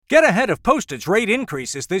Get ahead of postage rate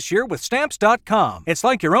increases this year with Stamps.com. It's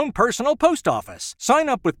like your own personal post office. Sign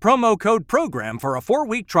up with promo code PROGRAM for a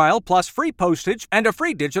 4-week trial plus free postage and a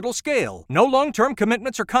free digital scale. No long-term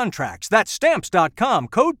commitments or contracts. That's Stamps.com,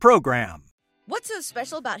 code PROGRAM. What's so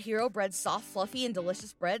special about Hero Bread's soft, fluffy, and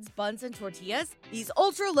delicious breads, buns, and tortillas? These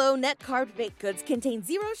ultra-low net-carb baked goods contain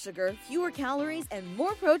zero sugar, fewer calories, and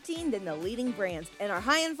more protein than the leading brands, and are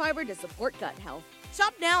high in fiber to support gut health.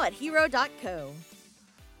 Shop now at hero.co.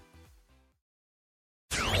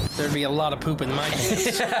 There'd be a lot of poop in my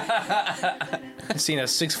pants. I've seen a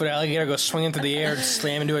 6-foot alligator go swinging through the air and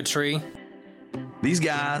slam into a tree. These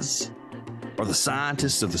guys are the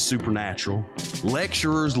scientists of the supernatural,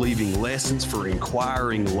 lecturers leaving lessons for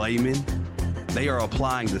inquiring laymen. They are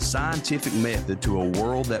applying the scientific method to a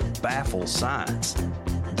world that baffles science.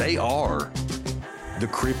 They are the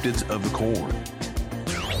cryptids of the corn.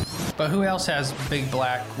 But who else has big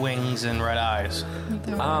black wings and red eyes?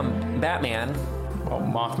 Batman. Oh,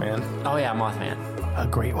 Mothman. Oh, yeah, Mothman. A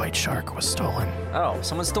great white shark was stolen. Oh,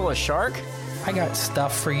 someone stole a shark? I got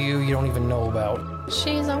stuff for you don't even know about.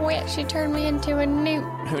 She's a witch. She turned me into a newt.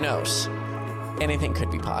 Who knows? Anything could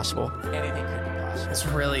be possible. It's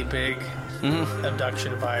really big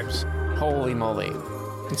abduction vibes. Holy moly.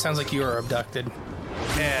 It sounds like you were abducted.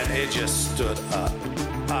 And it just stood up.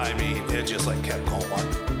 I mean, it just like kept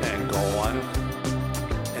going and going.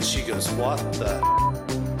 And she goes, what the?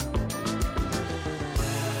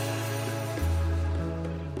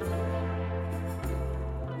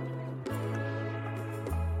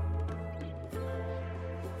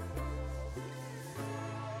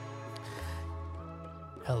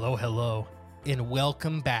 Hello, and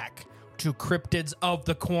welcome back to Cryptids of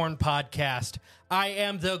the Corn podcast. I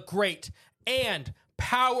am the great and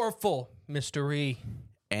powerful Mr. E.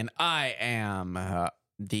 And I am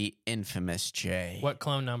the infamous J. What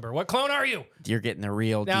clone number? What clone are you? You're getting the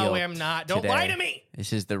real deal. No, I'm not. Don't lie to me.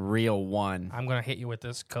 This is the real one. I'm going to hit you with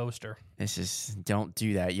this coaster. Don't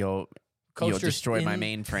do that. You'll destroy my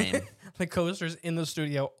mainframe. The coasters in the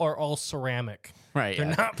studio are all ceramic. Right. They're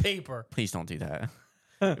not paper. Please don't do that.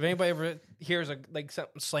 If anybody ever hears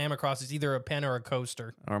something slam across, it's either a pen or a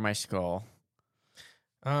coaster. Or my skull.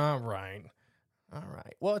 All right.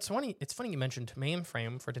 Well, it's funny you mentioned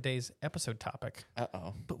mainframe for today's episode topic.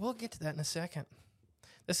 Uh-oh. But we'll get to that in a second.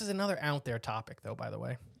 This is another out there topic, though, by the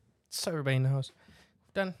way. So everybody knows.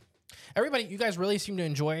 Done. Everybody, you guys really seem to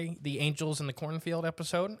enjoy the Angels in the Cornfield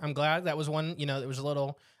episode. I'm glad that was one, that was a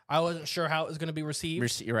little, I wasn't sure how it was going to be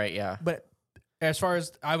received. You're right, yeah. But as far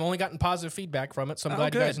as, I've only gotten positive feedback from it, so I'm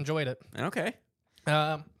glad you guys enjoyed it. Okay.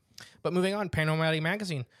 But moving on, Paranormality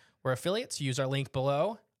Magazine. We're affiliates. Use our link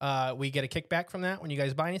below. We get a kickback from that when you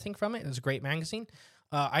guys buy anything from it. It's a great magazine.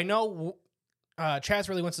 I know Chaz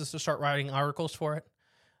really wants us to start writing articles for it.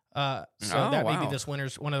 May be this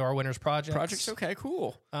one of our winter's projects. Okay,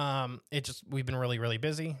 cool. We've been really, really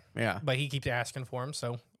busy. Yeah. But he keeps asking for them,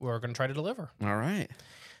 so we're going to try to deliver. All right.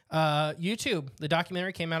 YouTube, the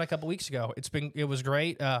documentary came out a couple weeks ago. It was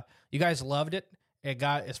great. You guys loved it. It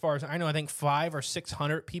got, as far as I know, I think 500 or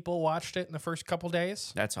 600 people watched it in the first couple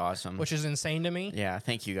days. That's awesome. Which is insane to me. Yeah,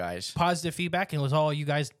 thank you guys. Positive feedback, and it was all you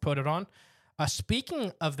guys put it on.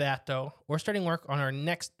 Speaking of that, though, we're starting work on our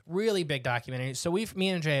next really big documentary. So me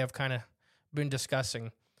and Jay have kind of been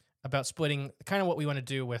discussing about splitting kind of what we want to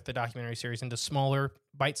do with the documentary series into smaller,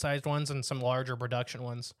 bite-sized ones and some larger production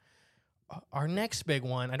ones. Our next big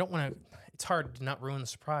one, it's hard to not ruin the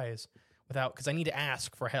surprise because I need to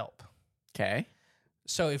ask for help. Okay.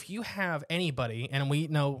 So if you have anybody, and we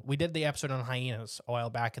did the episode on hyenas a while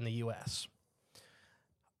back in the U.S.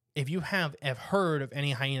 If you have heard of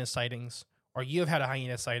any hyena sightings, or you have had a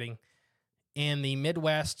hyena sighting in the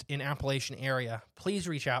Midwest, in Appalachian area, please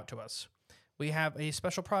reach out to us. We have a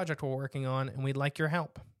special project we're working on, and we'd like your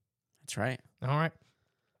help. That's right. All right.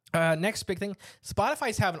 Next big thing,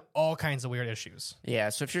 Spotify's having all kinds of weird issues. Yeah,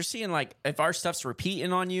 so if you're seeing, if our stuff's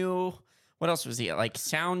repeating on you, what else was it?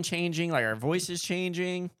 Sound changing, our voices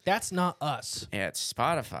changing. That's not us. Yeah, it's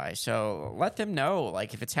Spotify. So let them know,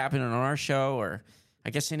 if it's happening on our show, or I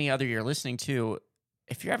guess any other you're listening to.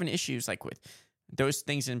 If you're having issues, with those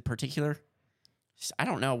things in particular, I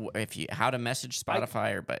don't know how to message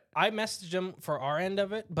Spotify but I messaged them for our end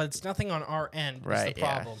of it, but it's nothing on our end. Right, is the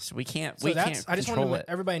problem. Yeah. So we can't. I just want to let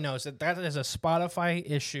everybody knows that is a Spotify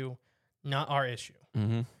issue, not our issue.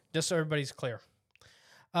 Mm-hmm. Just so everybody's clear.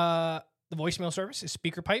 The voicemail service is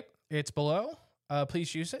SpeakerPipe. It's below.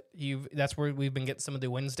 Please use it. That's where we've been getting some of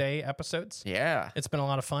the Wednesday episodes. Yeah, it's been a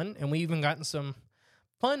lot of fun, and we even gotten some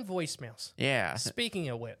fun voicemails. Yeah. Speaking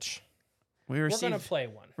of which. We're going to play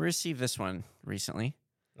one. We received this one recently.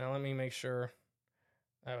 Now let me make sure.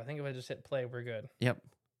 I think if I just hit play, we're good. Yep.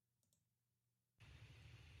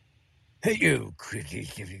 Hey, yo,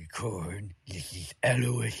 crickets of the corn. This is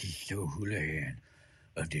LOS's Joe Houlihan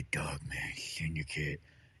of the Dogman Syndicate.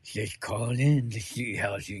 Just call in to see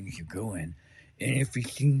how things are going. And if you've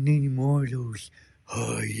seen any more of those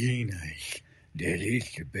hyenas, that is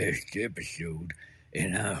the best episode.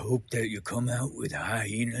 And I hope that you come out with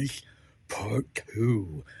Hyenas Part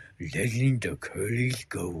 2, Legend of Curly's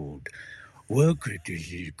Gold. Well, crickets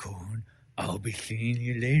of the corn, I'll be seeing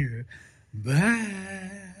you later. Bye.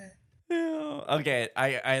 Okay,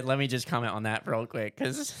 I let me just comment on that real quick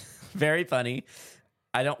because very funny.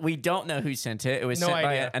 We don't know who sent it. It was No sent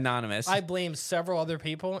idea. by anonymous. I blame several other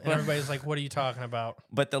people, and everybody's like, "What are you talking about?"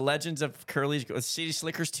 But the Legends of Curly's City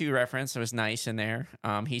Slickers 2 reference was nice in there.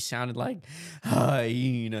 He sounded like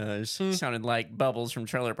hyenas. He sounded like Bubbles from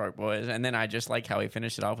Trailer Park Boys. And then I just like how he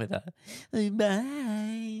finished it off with a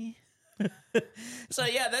bye. So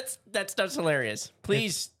yeah, that stuff's hilarious.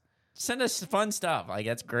 Please send us fun stuff. Like,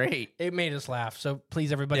 that's great. It made us laugh. So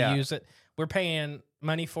please, everybody, use it. We're paying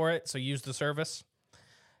money for it, so use the service.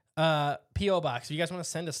 P.O. Box. If you guys want to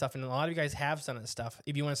send us stuff, and a lot of you guys have sent us stuff.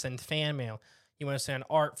 If you want to send fan mail, you want to send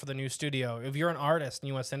art for the new studio. If you're an artist and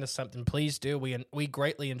you want to send us something, please do. We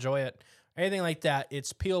greatly enjoy it. Anything like that,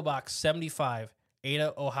 it's P.O. Box 75,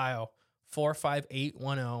 Ada, Ohio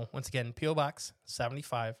 45810. Once again, P.O. Box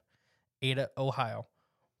 75, Ada, Ohio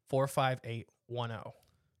 45810.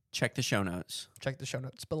 Check the show notes. Check the show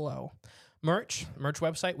notes below. Merch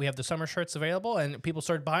website. We have the summer shirts available, and people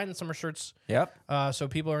started buying the summer shirts. Yep. So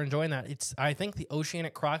people are enjoying that. I think the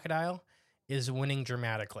Oceanic Crocodile is winning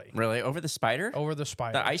dramatically. Really? Over the spider? Over the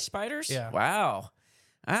spider. The ice spiders? Yeah. Wow.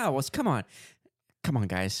 Well, come on. Come on,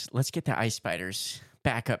 guys. Let's get the ice spiders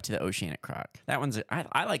back up to the Oceanic Croc. That one's,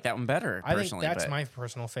 I like that one better, personally. I think that's my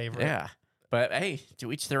personal favorite. Yeah. But hey,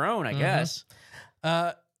 to each their own, I guess.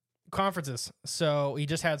 Conferences. So we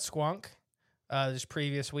just had Squonk this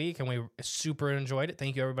previous week, and we super enjoyed it.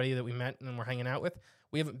 Thank you, everybody that we met and we're hanging out with.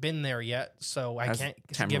 We haven't been there yet, so I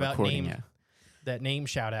can't give out name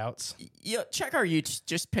shout outs. Yeah, check our YouTube.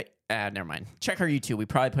 Just pick. Never mind. Check our YouTube. We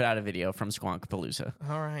probably put out a video from Squonk Palooza.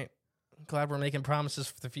 All right. Glad we're making promises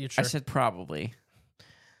for the future. I said probably.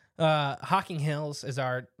 Hocking Hills is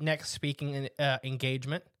our next speaking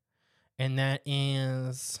engagement, and that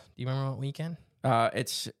is. Do you remember what weekend?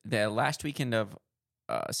 It's the last weekend of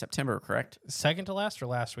September, correct? Second to last or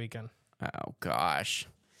last weekend? Oh gosh,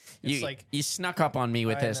 It's you snuck up on me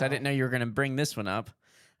with I this. know. I didn't know you were going to bring this one up.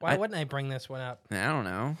 Why wouldn't I bring this one up? I don't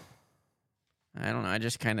know. I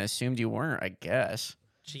just kind of assumed you weren't. I guess.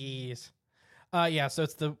 Jeez. Yeah. So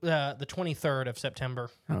it's the 23rd of September.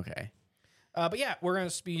 Okay. But yeah, we're going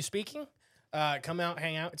to be speaking. Come out,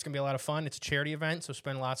 hang out. It's going to be a lot of fun. It's a charity event, so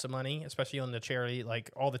spend lots of money, especially on the charity, like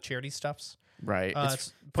all the charity stuffs. Right.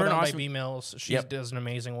 It's put on by B-Mills. She does an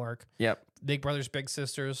amazing work. Yep. Big Brothers, Big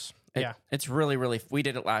Sisters. It's really, really. We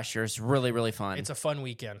did it last year. It's really, really fun. It's a fun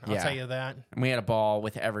weekend. I'll tell you that. And we had a ball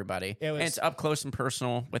with everybody. And it's up close and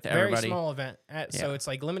personal with everybody. Very small event. So it's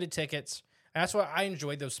like limited tickets. That's why I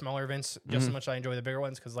enjoyed those smaller events just as much as I enjoy the bigger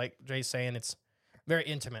ones, because like Jay's saying, it's very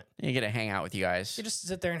intimate. You get to hang out with you guys. You just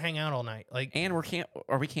sit there and hang out all night. And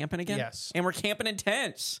are we camping again? Yes. And we're camping in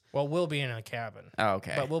tents. Well, we'll be in a cabin. Oh,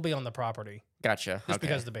 okay. But we'll be on the property. Gotcha. Just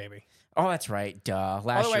because of the baby. Oh, that's right. Duh.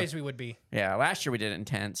 Otherwise, we would be. Yeah, last year we did it in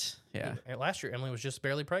tents. Yeah. And last year, Emily was just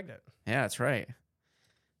barely pregnant. Yeah, that's right.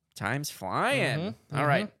 Time's flying. All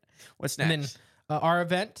right. What's next? And then our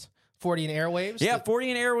event, 40 and Airwaves. Yeah,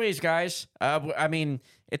 40 and Airwaves, guys. I mean,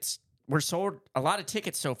 we're sold a lot of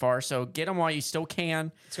tickets so far, so get them while you still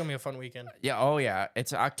can. It's going to be a fun weekend. Yeah, oh yeah.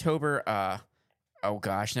 It's October, oh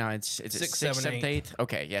gosh, now it's 6th, 7th, 8th?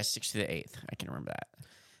 Okay, yeah, 6th to the 8th. I can remember that.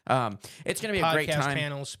 It's going to be a great time. Podcast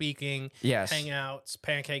panels, speaking, hangouts,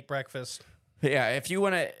 pancake breakfast. Yeah, if you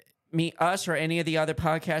want to meet us or any of the other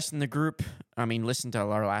podcasts in the group, I mean, listen to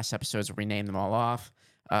our last episodes where we named them all off.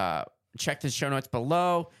 Check the show notes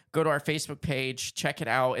below. Go to our Facebook page. Check it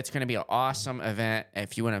out. It's going to be an awesome event.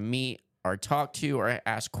 If you want to meet or talk to or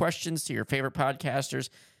ask questions to your favorite podcasters,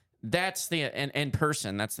 that's in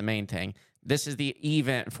person. That's the main thing. This is the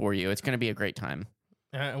event for you. It's going to be a great time.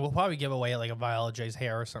 We'll probably give away like a vial of Jay's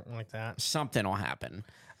hair or something like that. Something will happen.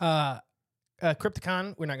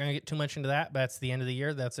 Crypticon, we're not going to get too much into that, but that's the end of the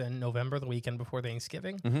year. That's in November, the weekend before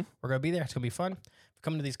Thanksgiving. Mm-hmm. We're going to be there. It's going to be fun. If you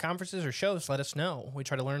come to these conferences or shows, let us know. We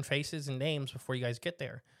try to learn faces and names before you guys get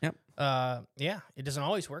there. Yep. Yeah, it doesn't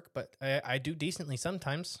always work, but I do decently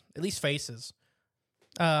sometimes, at least faces.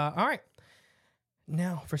 All right.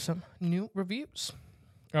 Now for some new reviews.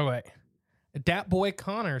 All right. Dat Boy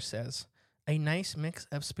Connor says, a nice mix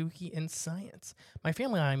of spooky and science. My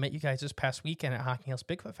family and I met you guys this past weekend at Hocking Hills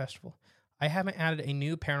Bigfoot Festival. I haven't added a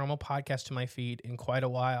new paranormal podcast to my feed in quite a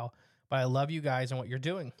while, but I love you guys and what you're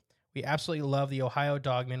doing. We absolutely love the Ohio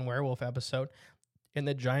Dogman Werewolf episode and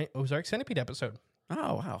the Giant Ozark Centipede episode.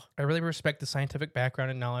 Oh, wow. I really respect the scientific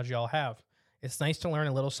background and knowledge y'all have. It's nice to learn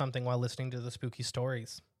a little something while listening to the spooky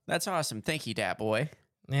stories. That's awesome. Thank you, Dat Boy.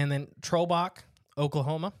 And then Trollbach,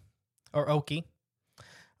 Oklahoma, or Okie.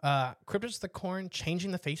 Cryptids of the Corn,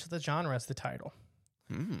 Changing the Face of the Genre is the title.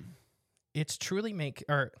 It's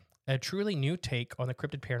a truly new take on the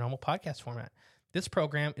cryptid paranormal podcast format. This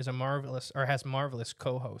program is has marvelous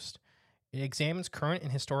co-host. It examines current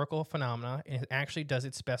and historical phenomena, and it actually does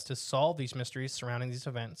its best to solve these mysteries surrounding these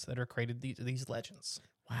events that are created these legends.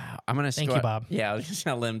 Wow. I'm going to Thank you, Bob. Yeah, I was just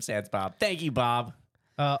going to let him say it's Bob. Thank you, Bob.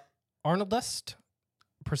 Arnoldist,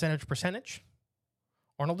 percentage.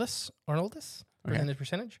 Arnoldist, Okay.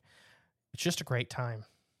 percentage. It's just a great time.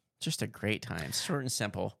 Just a great time. Short and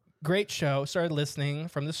simple. Great show. Started listening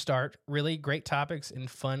from the start. Really great topics and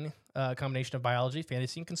fun combination of biology,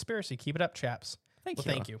 fantasy, and conspiracy. Keep it up, chaps. Thank you.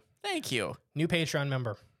 Thank you. Thank you. New Patreon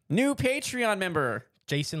member,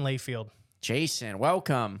 Jason Layfield. Jason,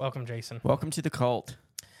 welcome. Welcome, Jason. Welcome to the cult.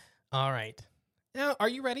 All right. Now, are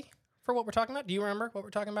you ready for what we're talking about? Do you remember what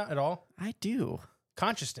we're talking about at all? I do.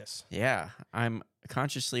 Consciousness. Yeah, I'm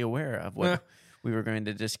consciously aware of what we were going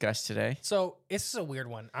to discuss today. So this is a weird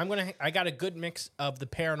one. I got a good mix of the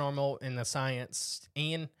paranormal and the science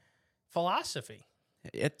and philosophy.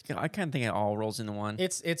 I kind of think it all rolls into one.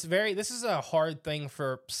 This is a hard thing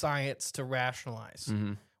for science to rationalize,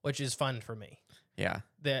 which is fun for me. Yeah.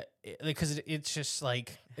 Because it's just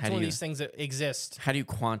like, it's one of these things that exist. How do you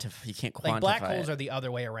quantify? You can't quantify Like black holes it. are the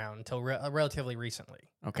other way around until relatively recently.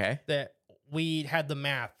 Okay. That we had the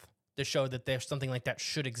math to show that there's something like that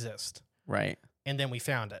should exist. Right. And then we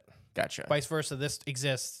found it. Gotcha. Vice versa, this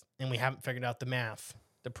exists and we haven't figured out the math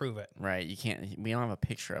to prove it. Right. We don't have a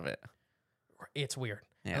picture of it. It's weird.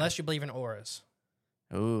 Yeah. Unless you believe in auras.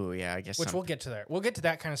 Oh, yeah, I guess. Which we'll get to there. We'll get to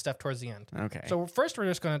that kind of stuff towards the end. Okay. So first we're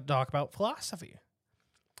just going to talk about philosophy.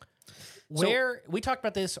 We talked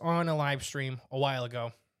about this on a live stream a while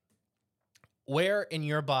ago. Where in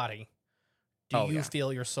your body do you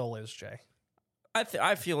feel your soul is, Jay?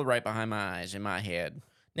 I feel it right behind my eyes, in my head.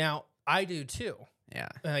 Now, I do too. Yeah.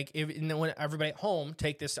 Like, when everybody at home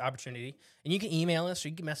take this opportunity, and you can email us or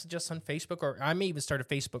you can message us on Facebook, or I may even start a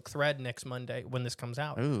Facebook thread next Monday when this comes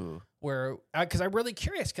out. Ooh. Because I'm really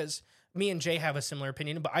curious, because me and Jay have a similar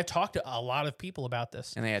opinion, but I've talked to a lot of people about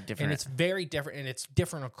this. And they had different. And it's very different, and it's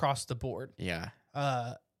different across the board. Yeah.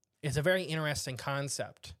 It's a very interesting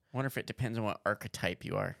concept. I wonder if it depends on what archetype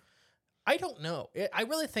you are. I don't know. I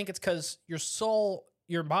really think it's because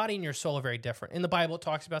your body and your soul are very different. In the Bible, it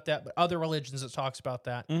talks about that, but other religions, it talks about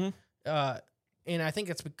that. Mm-hmm. And I think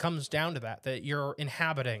it comes down to that you're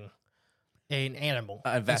inhabiting an animal,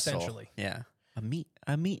 A vessel. essentially. Yeah. A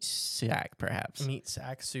meat sack, perhaps. A meat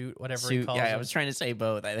sack, suit, whatever he Suit. calls Yeah, it. I was trying to say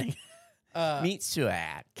both, I think. Meat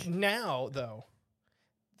sack. Now, though,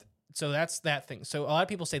 so that's that thing. So a lot of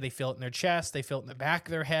people say they feel it in their chest, they feel it in the back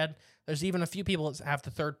of their head. There's even a few people that have the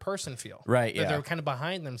third person feel. Right, that yeah. they're kind of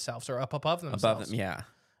behind themselves or up above themselves. Above them, yeah.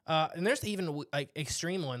 And there's even like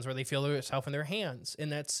extreme ones where they feel themselves in their hands,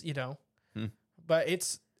 and that's But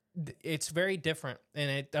it's very different, and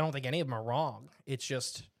I don't think any of them are wrong. It's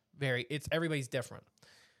just everybody's different.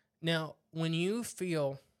 Now, when you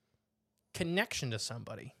feel connection to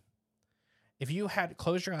somebody, if you had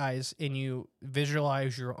close your eyes and you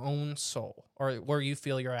visualize your own soul or where you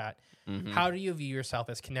feel you're at, how do you view yourself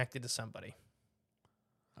as connected to somebody?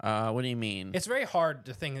 What do you mean? It's very hard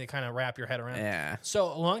to kind of wrap your head around. Yeah.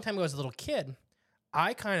 So a long time ago as a little kid,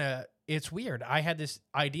 it's weird. I had this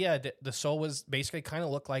idea that the soul was basically kind of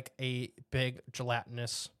looked like a big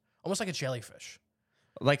gelatinous, almost like a jellyfish.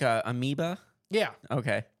 Like a amoeba? Yeah.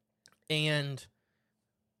 Okay. And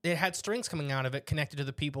it had strings coming out of it connected to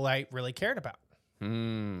the people I really cared about.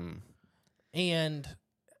 Hmm. And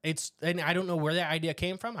I don't know where that idea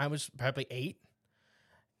came from. I was probably 8.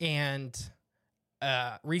 And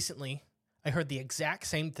recently I heard the exact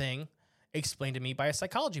same thing explained to me by a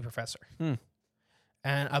psychology professor.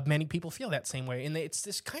 And many people feel that same way. And it's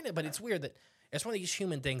this but it's weird that it's one of these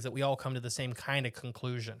human things that we all come to the same kind of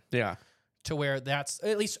conclusion. Yeah. To where that's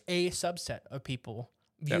at least a subset of people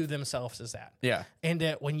view themselves as that. Yeah. And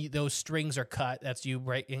that when those strings are cut, that's you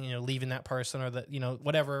leaving that person or that,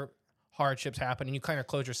 whatever hardships happen, and you kind of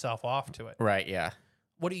close yourself off to it. Right, yeah.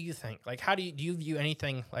 What do you think? Like, how do you view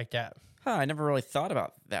anything like that? I never really thought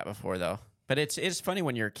about that before, though. But it's funny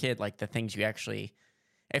when you're a kid, like the things you actually,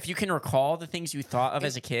 if you can recall the things you thought of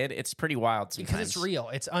as a kid, it's pretty wild sometimes. Because it's real.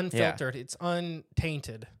 It's unfiltered. It's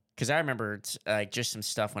untainted. Because I remember like just some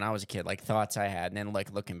stuff when I was a kid, like thoughts I had, and then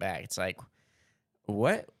like looking back, it's like,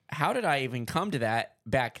 what? how did I even come to that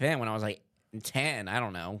back then when I was like 10? I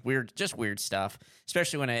don't know. Weird stuff,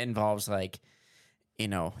 especially when it involves like,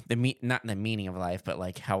 not the meaning of life, but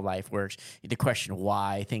like how life works. The question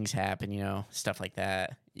why things happen, stuff like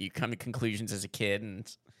that. You come to conclusions as a kid, and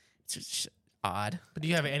it's just odd. But do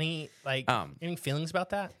you have any any feelings about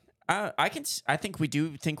that? I think we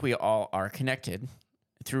do think we all are connected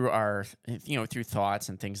through our, through thoughts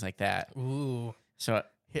and things like that. Ooh. So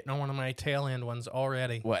hitting on one of my tail end ones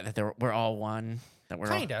already. What? That we're all one. That we're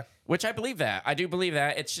kinda. Which I believe that. I do believe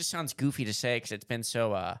that. It just sounds goofy to say because it's been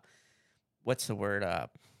so. What's the word? I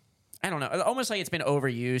don't know. Almost like it's been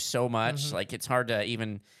overused so much. Mm-hmm. Like it's hard to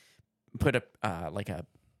even put a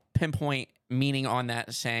pinpoint meaning on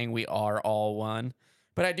that saying we are all one.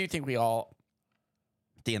 But I do think we all,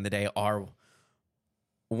 at the end of the day, are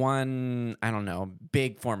one. I don't know,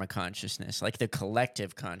 big form of consciousness, like the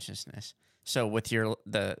collective consciousness. So with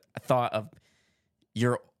the thought of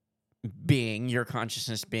your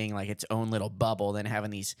consciousness being like its own little bubble, then having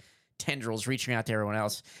these tendrils reaching out to everyone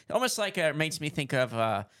else, almost like it makes me think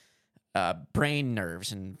of brain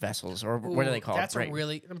nerves and vessels, or what do they call that's it?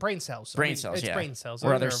 brain cells. Brain cells, it's yeah. brain cells.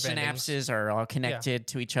 Where Those their are vendings. synapses are all connected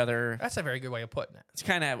to each other. That's a very good way of putting it. It's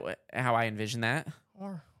kind of how I envision that.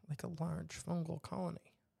 Or like a large fungal colony.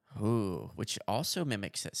 Ooh, which also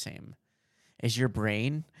mimics that same. Is your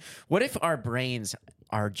brain? What if our brains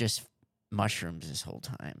are just mushrooms this whole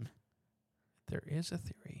time? There is a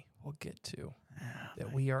theory we'll get to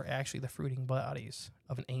that we are actually the fruiting bodies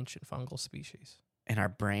of an ancient fungal species. And our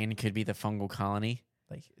brain could be the fungal colony?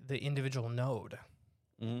 Like the individual node.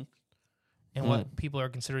 Mm-hmm. And what people are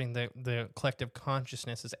considering the collective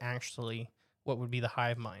consciousness is actually what would be the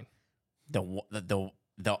hive mind. The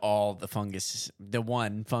fungus, the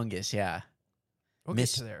one fungus, yeah. We'll get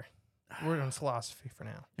to there. We're in philosophy for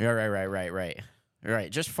now. Right.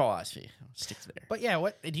 Right, just philosophy. I'll stick to there. But yeah,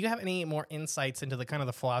 do you have any more insights into the kind of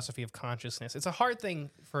the philosophy of consciousness? It's a hard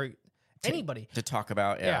thing for anybody to talk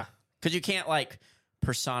about, yeah. Because you can't like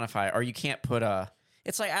personify, or you can't put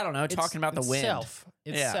it's like, I don't know, talking about the wind.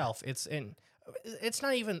 It's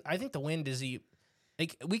not even, I think the wind is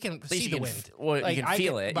like we can see the wind. You can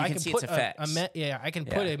feel it. You can see its effects. I can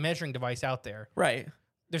put a measuring device out there. Right.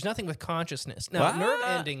 There's nothing with consciousness. Now, nerve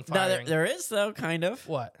ending firing. No, there is, though, kind of.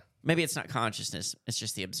 What? Maybe it's not consciousness. It's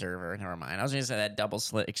just the observer. Never mind. I was going to say that double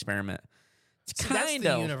slit experiment. That's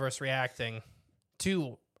the universe reacting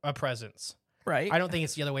to a presence. Right. I don't think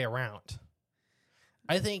it's the other way around.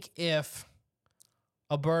 I think if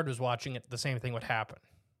a bird was watching it, the same thing would happen.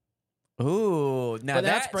 Ooh. Now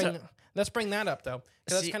let's bring that up, though.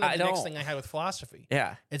 Because that's kind of the next thing I had with philosophy.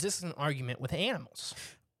 Yeah. Is this an argument with animals?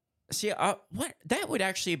 See, what that would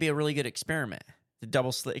actually be a really good experiment. The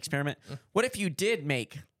double slit experiment. What if you did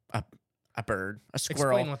make a bird, a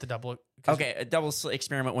squirrel? Explain what the double. Okay, a double slit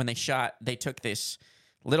experiment. When they took this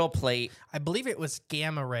little plate. I believe it was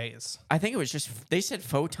gamma rays. I think it was they said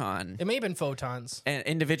photon. It may have been photons. And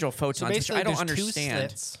individual photons, which I don't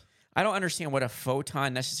understand. 2 slits. I don't understand what a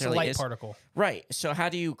photon necessarily is. It's a light particle. Right. So how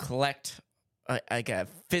do you collect a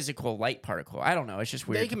physical light particle? I don't know. It's just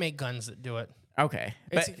weird. They can make guns that do it. Okay.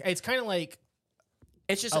 It's kind of like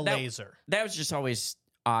it's just a laser. That was just always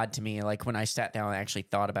odd to me, like when I sat down and actually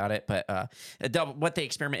thought about it. But what the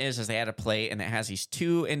experiment is they had a plate and it has these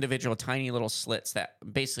two individual tiny little slits that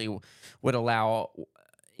basically would allow,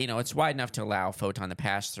 it's wide enough to allow a photon to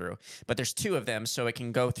pass through. But there's two of them, so it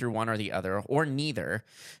can go through one or the other or neither.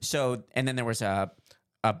 So, and then there was a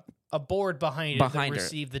board behind it that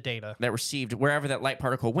received the data. That received wherever that light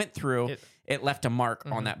particle went through, it left a mark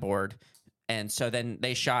on that board. And so then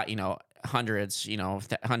they shot, hundreds,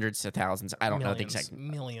 hundreds to thousands. I don't know the exact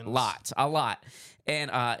millions, a lot,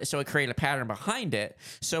 and so it created a pattern behind it.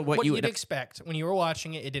 So what you would expect when you were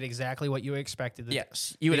watching it, it did exactly what you expected.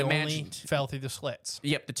 Yes, you would imagine fell through the slits.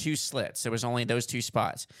 Yep, the two slits. There was only those two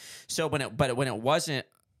spots. So when it wasn't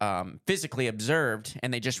physically observed,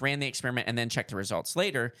 and they just ran the experiment and then checked the results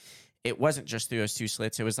later. It wasn't just through those two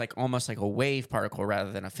slits. It was like almost like a wave particle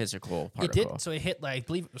rather than a physical particle. It did. So it hit I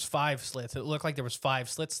believe it was 5 slits. It looked like there was 5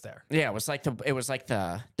 slits there. Yeah,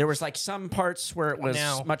 there was like some parts where it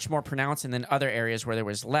was much more pronounced, and then other areas where there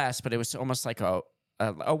was less. But it was almost like a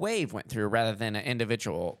wave went through rather than an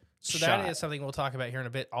individual. So shot. that is something we'll talk about here in a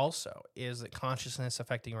bit. Also, is that consciousness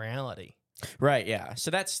affecting reality? Right. Yeah. So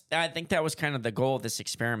I think that was kind of the goal of this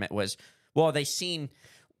experiment was,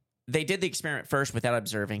 they did the experiment first without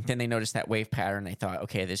observing. Then they noticed that wave pattern. They thought,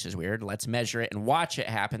 okay, this is weird. Let's measure it and watch it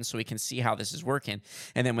happen so we can see how this is working.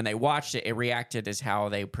 And then when they watched it, it reacted as how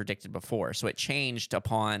they predicted before. So it changed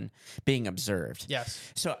upon being observed. Yes.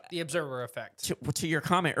 So the observer effect. To your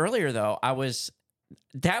comment earlier, though,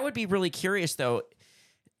 that would be really curious, though.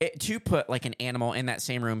 to put like an animal in that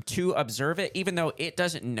same room to observe it, even though it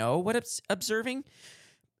doesn't know what it's observing.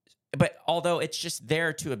 But although it's just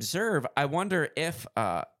there to observe, I wonder if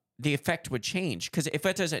the effect would change. Because if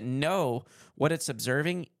it doesn't know what it's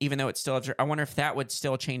observing, even though it's still observing, I wonder if that would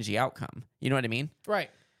still change the outcome. You know what I mean? Right.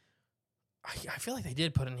 I feel like they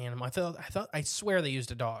did put an animal. I swear they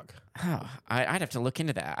used a dog. Oh, I'd have to look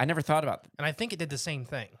into that. I never thought about that. And I think it did the same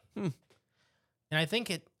thing. And I think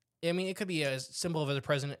it could be as simple of a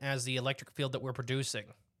present as the electric field that we're producing.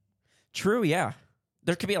 True, yeah.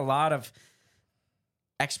 There could be a lot of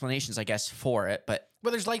explanations, I guess, for it, but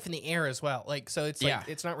there's life in the air as well. Like, so it's like,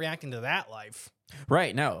 it's not reacting to that life.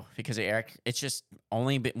 Right, no, because it's just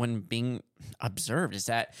only when being observed is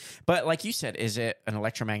that. But like you said, is it an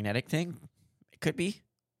electromagnetic thing? It could be.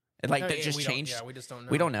 That just changed. Yeah, we just don't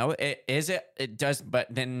know. We don't know. It does, but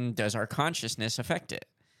then does our consciousness affect it?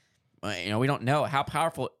 We don't know how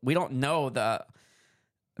powerful. We don't know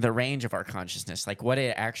the range of our consciousness, like what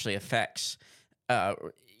it actually affects.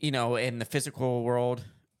 In the physical world,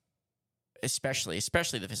 especially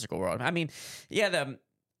the physical world. I mean, yeah, the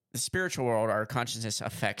spiritual world, our consciousness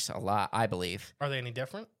affects a lot, I believe. Are they any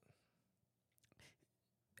different?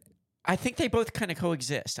 I think they both kind of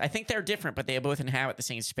coexist. I think they're different, but they both inhabit the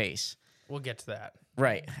same space. We'll get to that.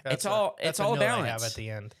 Right. It's all a balance. I have at the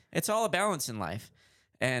end. It's all a balance in life.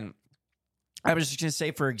 And I was just going to say,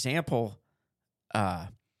 for example,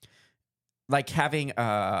 like having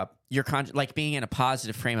like being in a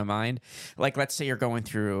positive frame of mind. Like, let's say you're going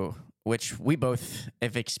through, which we both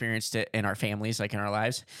have experienced it in our families, like in our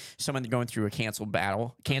lives, someone going through a cancer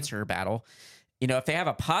battle. If they have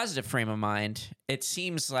a positive frame of mind, it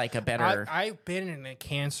seems like a better. I've been in a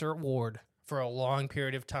cancer ward for a long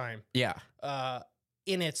period of time. Yeah. And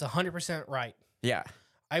it's 100% right. Yeah.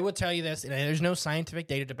 I will tell you this, and there's no scientific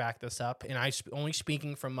data to back this up, and I'm only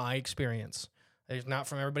speaking from my experience. It's not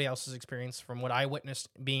from everybody else's experience, from what I witnessed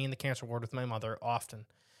being in the cancer ward with my mother often.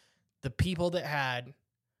 The people that had,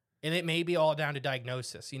 and it may be all down to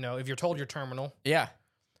diagnosis, if you're told you're terminal. Yeah.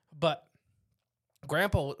 But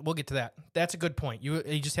Grandpa, we'll get to that. That's a good point. You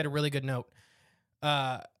just had a really good note.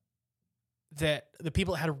 That the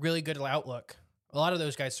people that had a really good outlook, a lot of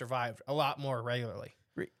those guys survived a lot more regularly.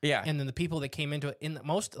 Yeah. And then the people that came into it,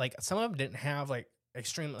 some of them didn't have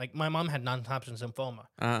extreme, my mom had non-Hodgkin's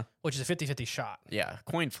lymphoma, which is a 50-50 shot. Yeah.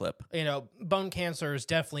 Coin flip. Bone cancer is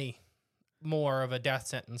definitely more of a death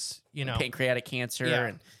sentence, Pancreatic cancer.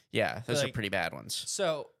 Yeah. And those are pretty bad ones.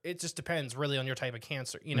 So it just depends really on your type of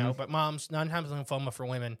cancer, Mm-hmm. but mom's non-Hodgkin's lymphoma for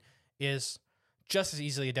women is just as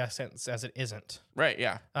easily a death sentence as it isn't. Right,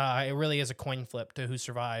 yeah. It really is a coin flip to who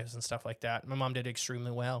survives and stuff like that. My mom did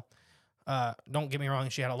extremely well. Don't get me wrong,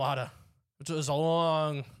 she had it was a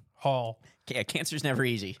long haul. Yeah, cancer's never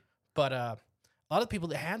easy. But a lot of people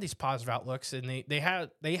that had these positive outlooks, and they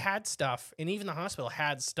had stuff, and even the hospital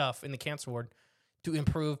had stuff in the cancer ward to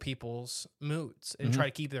improve people's moods and try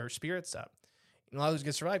to keep their spirits up. And a lot of those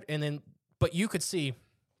guys survived. But you could see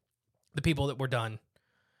the people that were done.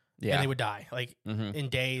 Yeah. And they would die, in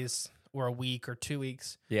days or a week or 2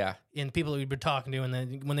 weeks. Yeah. And people that we'd been talking to, and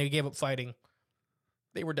then when they gave up fighting,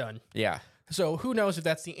 they were done. Yeah. So who knows if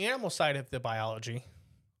that's the animal side of the biology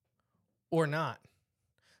or not.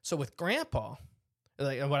 So with Grandpa,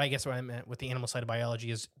 what I meant with the animal side of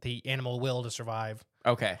biology is the animal will to survive.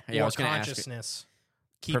 Okay. Yeah, I was going to ask. Consciousness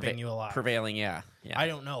keeping you alive. Prevailing, yeah. I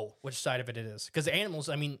don't know which side of it is. Because animals,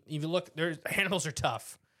 if you look, animals are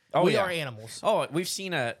tough. Oh, we are animals. Oh, you've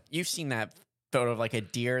seen that photo of a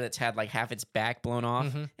deer that's had half its back blown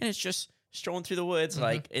off, and it's just strolling through the woods,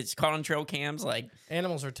 it's caught on trail cams,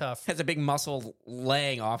 animals are tough. Has a big muscle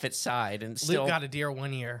laying off its side, and still Luke got a deer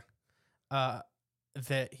one year.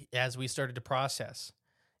 That as we started to process,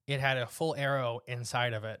 it had a full arrow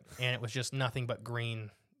inside of it, and it was just nothing but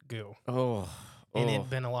green goo. And it had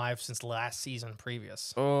been alive since last season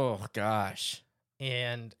previous. Oh gosh.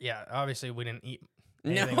 And yeah, obviously we didn't eat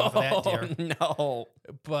anything off of that deer. No.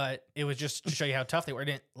 But it was just to show you how tough they were.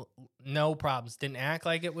 No problems. Didn't act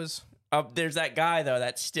like it was. There's that guy though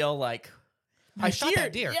that's still I shot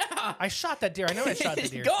that deer. Yeah. I shot that deer. I know I shot the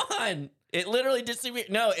deer. It's gone. It literally disappeared.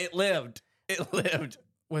 No, it lived. It lived.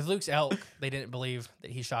 With Luke's elk, they didn't believe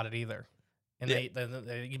that he shot it either. And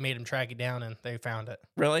they made him track it down, and they found it.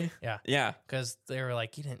 Really? Yeah. Yeah. Because they were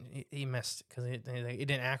like, he missed because it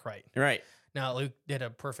didn't act right. Right. Now Luke did a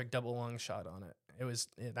perfect double lung shot on it. It was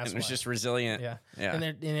just resilient. Yeah. Yeah.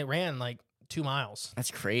 And it ran 2 miles.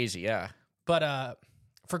 That's crazy. Yeah. But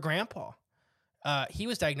for Grandpa, he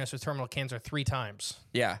was diagnosed with terminal cancer 3 times.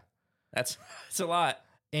 Yeah. That's a lot.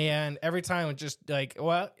 And every time it just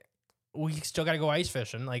we still got to go ice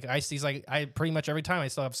fishing. He's I pretty much every time I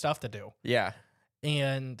still have stuff to do. Yeah.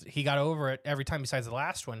 and he got over it every time besides the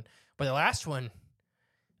last one. But the last one,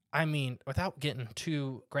 I mean, without getting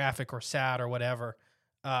too graphic or sad or whatever,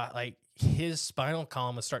 like his spinal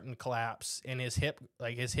column was starting to collapse and his hip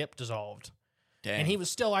dissolved. Dang. And he was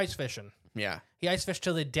still ice fishing. Yeah. He ice fished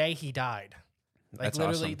till the day he died. Like That's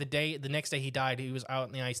literally awesome. the next day he died, he was out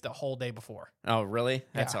in the ice the whole day before. Oh, really?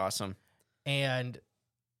 That's Yeah. awesome. And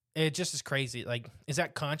it just is crazy. Like, is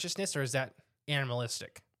that consciousness or is that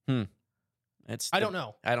animalistic? I don't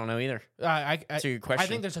know. I don't know either. That's a good question. I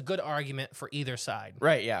think there's a good argument for either side.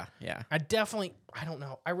 Right, yeah, yeah. I don't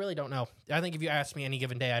know. I really don't know. I think if you asked me any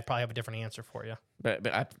given day, I'd probably have a different answer for you.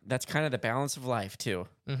 But that's kind of the balance of life, too.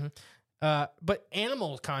 Mm-hmm. But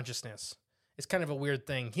animal consciousness is kind of a weird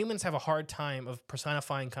thing. Humans have a hard time of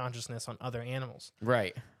personifying consciousness on other animals.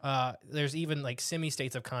 Right. There's even like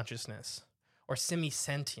semi-states of consciousness or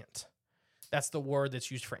semi-sentient. That's the word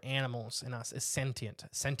that's used for animals and us is sentient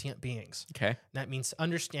beings. Okay. That means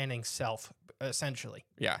understanding self, essentially.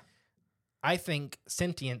 Yeah. I think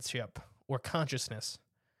sentientship or consciousness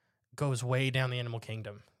goes way down the animal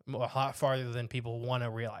kingdom, a lot farther than people want to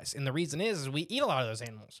realize. And the reason is we eat a lot of those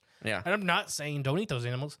animals. Yeah. And I'm not saying don't eat those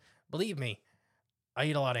animals. Believe me, I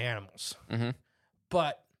eat a lot of animals. Mm-hmm.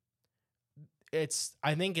 But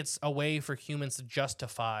I think it's a way for humans to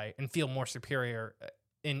justify and feel more superior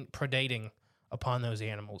in predating upon those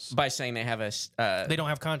animals. By saying they have They don't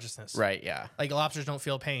have consciousness. Right, yeah. Like lobsters don't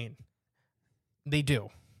feel pain. They do.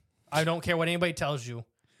 I don't care what anybody tells you.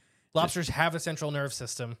 Lobsters have a central nerve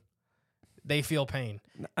system. They feel pain.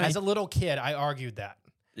 As a little kid, I argued that.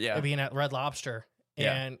 Yeah. Being at Red Lobster,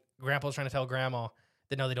 and Grandpa was trying to tell Grandma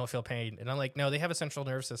that no, they don't feel pain. And I'm like, no, they have a central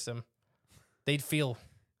nerve system. They feel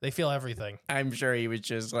everything. I'm sure he was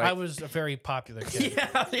just like... I was a very popular kid. Yeah,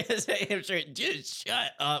 I was gonna say, I'm sure. Just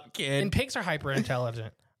shut up, kid. And pigs are hyper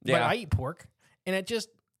intelligent. But Yeah. I eat pork, and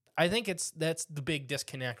I think that's the big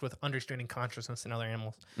disconnect with understanding consciousness in other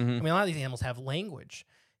animals. Mm-hmm. I mean, a lot of these animals have language,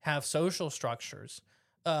 have social structures,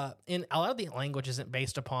 and a lot of the language isn't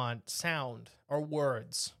based upon sound or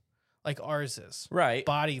words like ours is. Right.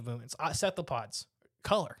 Body movements, cephalopods,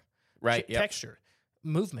 color, Right, yep. texture,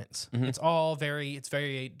 movements. Mhm. It's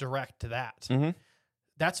very direct to that. Mhm.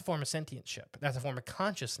 That's a form of sentientship. That's a form of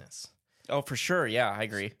consciousness. Oh, for sure. Yeah, I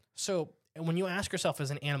agree. So when you ask yourself, is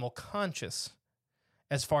an animal conscious,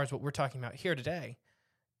 as far as what we're talking about here today,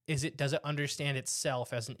 does it understand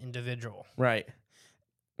itself as an individual? Right.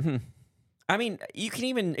 I mean, you can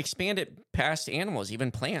even expand it past animals, even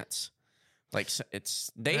plants. Like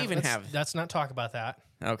Let's not talk about that.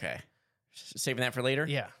 Okay. Saving that for later?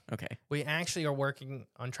 Yeah. Okay. We actually are working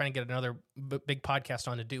on trying to get another big podcast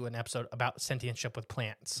on to do an episode about sentientship with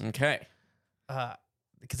plants. Okay.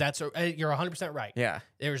 Because you're 100% right. Yeah.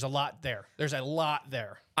 There's a lot there. There's a lot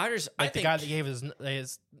there. I The think guy that gave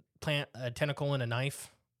his plant a tentacle and a knife.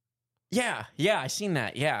 Yeah, I seen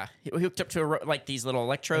that. Yeah, he hooked up to these little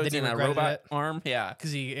electrodes And then in he a regretted robot it. arm. Yeah,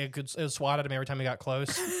 Because it swatted him every time he got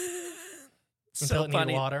close. so until it needed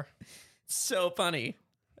funny. water. So funny.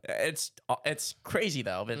 It's crazy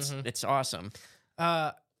though. But it's awesome.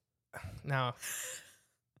 Now,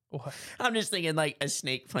 what? I'm just thinking like a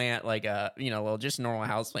snake plant, like a little just normal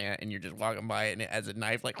house plant, and you're just walking by it and it has a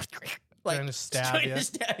knife like. Trying to stab trying you. to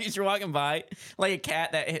stab you as you're walking by, like a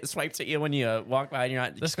cat that swipes at you when you walk by, and you're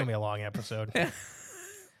not. This is going to be a long episode. It's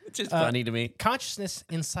just funny to me. Consciousness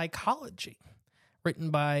in Psychology,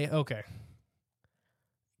 written by,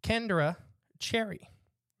 Kendra Cherry.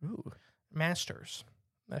 Ooh. Masters.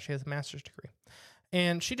 She has a master's degree.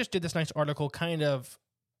 And she just did this nice article kind of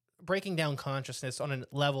breaking down consciousness on a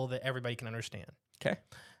level that everybody can understand. Okay.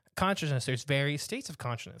 Consciousness, there's various states of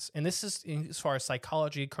consciousness. And this is as far as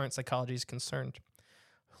current psychology is concerned.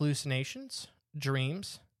 Hallucinations,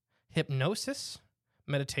 dreams, hypnosis,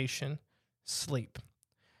 meditation, sleep.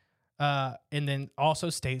 And then also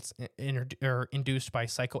states are induced by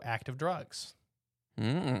psychoactive drugs.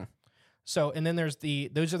 Mm. So, and then those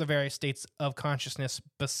are the various states of consciousness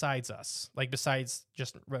besides us, like besides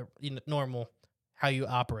just normal how you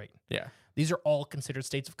operate. Yeah. These are all considered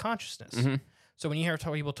states of consciousness. Mm-hmm. So when you hear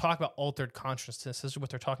people talk about altered consciousness, this is what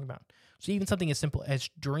they're talking about. So even something as simple as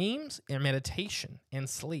dreams and meditation and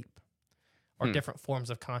sleep are different forms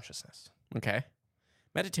of consciousness. Okay.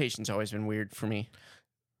 Meditation's always been weird for me.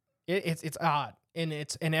 It's odd, and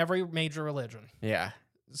it's in every major religion. Yeah.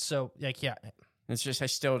 So It's just I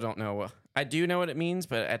still don't know. I do know what it means,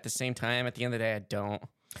 but at the same time, at the end of the day, I don't.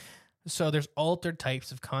 So there's altered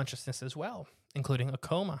types of consciousness as well, including a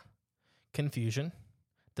coma, confusion,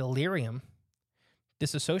 delirium,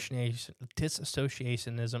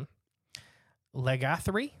 disassociationism,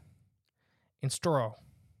 legathery, and sturo.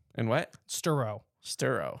 And what? Sturo.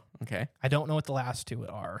 Sturo. Okay. I don't know what the last two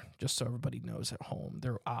are, just so everybody knows at home.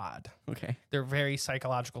 They're odd. Okay. They're very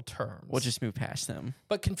psychological terms. We'll just move past them.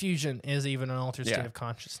 But confusion is even an altered Yeah. state of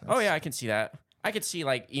consciousness. Oh, yeah, I can see that. I could see,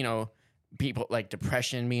 like, people like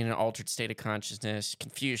depression being an altered state of consciousness,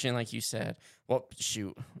 confusion, like you said. Well,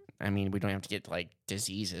 shoot. I mean, we don't have to get, like,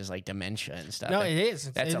 diseases like dementia and stuff. No, it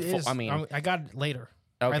is. That's it is. I got it later.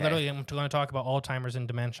 Okay. I literally am going to talk about Alzheimer's and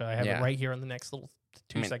dementia. I have Yeah. it right here in the next little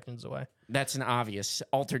 2 seconds away. That's an obvious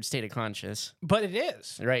altered state of conscious. But it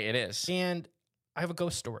is. Right, it is. And I have a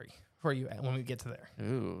ghost story for you when we get to there.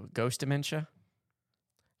 Ooh, ghost dementia?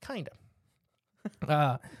 Kind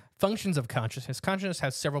of. Functions of consciousness. Consciousness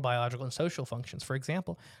has several biological and social functions. For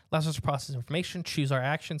example, allows us to process information, choose our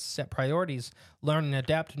actions, set priorities, learn and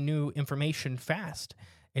adapt to new information fast,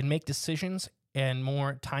 and make decisions in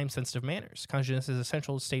more time-sensitive manners. Consciousness is an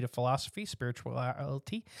essential state of philosophy,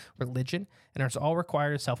 spirituality, religion, and it's all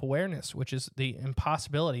required self-awareness, which is the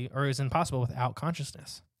impossibility, or is impossible without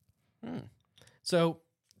consciousness. So,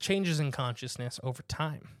 changes in consciousness over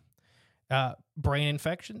time. Brain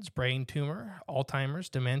infections, brain tumor, Alzheimer's,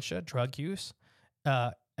 dementia, drug use,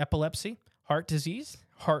 epilepsy, heart disease,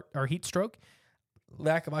 heart or heat stroke,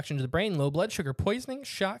 lack of oxygen to the brain, low blood sugar, poisoning,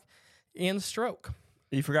 shock, and stroke.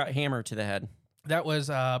 You forgot hammer to the head. That was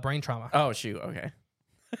brain trauma. Oh, shoot. Okay.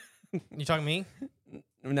 You talking to me?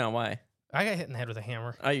 No, why? I got hit in the head with a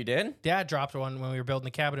hammer. Oh, you did? Dad dropped one when we were building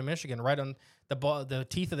the cabin in Michigan, right on the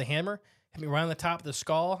teeth of the hammer, hit me right on the top of the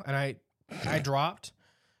skull, and I dropped.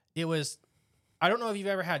 It was, I don't know if you've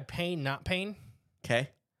ever had pain, not pain. Okay.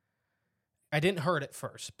 I didn't hurt at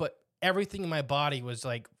first, but everything in my body was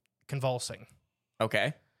like convulsing.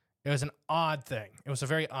 Okay. It was an odd thing. It was a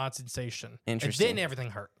very odd sensation. Interesting. And then everything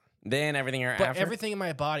hurt. Then everything But after? everything in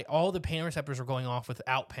my body, all the pain receptors were going off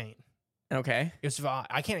without pain. Okay. It was odd.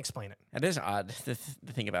 I can't explain it. That is odd to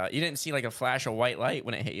think about. You didn't see like a flash of white light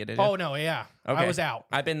when it hit you, did you? Oh, no, yeah. Okay. I was out.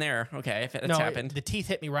 I've been there. Okay, if it's No, happened. the teeth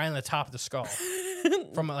hit me right on the top of the skull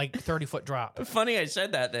from a 30-foot drop. Funny I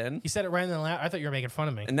said that then. You said it right in the lap. I thought you were making fun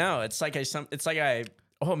of me. No,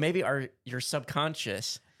 maybe your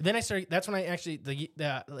subconscious. Then I started. That's when I actually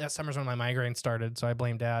that summer's when my migraine started. So I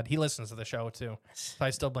blame Dad. He listens to the show too, so I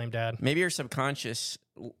still blame Dad. Maybe your subconscious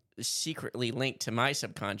secretly linked to my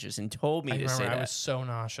subconscious and told me I to remember say that. I was so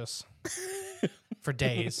nauseous for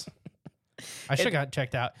days. I should have got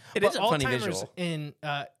checked out. It is a funny Alzheimer's visual. in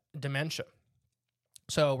dementia.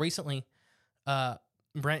 So recently,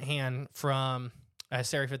 Brent Han from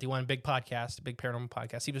Area 51, big podcast, big paranormal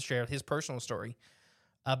podcast, he was sharing his personal story.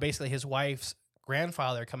 Basically, his wife's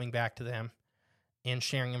grandfather coming back to them and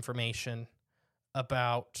sharing information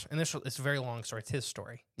about, and it's a very long story. It's his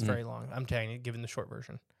story. It's very long. I'm telling you, giving the short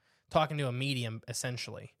version. Talking to a medium,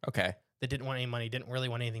 essentially, Okay. that didn't want any money, didn't really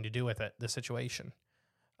want anything to do with it, the situation,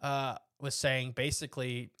 was saying,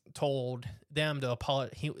 basically told them to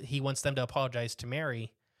apologize. He wants them to apologize to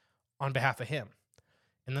Mary on behalf of him.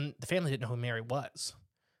 And then the family didn't know who Mary was.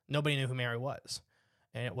 Nobody knew who Mary was.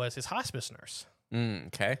 And it was his hospice nurse.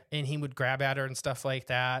 Okay. And he would grab at her and stuff like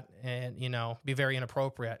that and, be very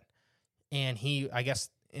inappropriate. And he, I guess,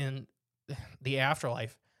 in the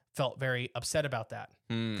afterlife, felt very upset about that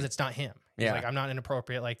because it's not him. He's Yeah. like, I'm not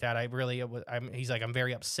inappropriate like that. He's like, I'm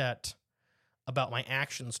very upset about my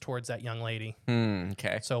actions towards that young lady.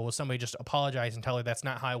 Okay. So will somebody just apologize and tell her that's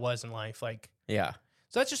not how I was in life? Like, Yeah.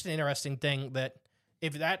 so that's just an interesting thing that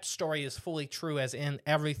if that story is fully true, as in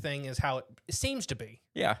everything is how it seems to be,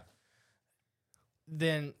 Yeah.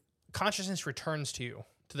 then consciousness returns to you,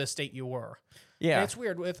 to the state you were. Yeah. And it's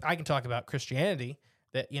weird I can talk about Christianity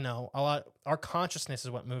that, our consciousness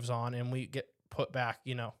is what moves on and we get put back,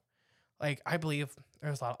 like I believe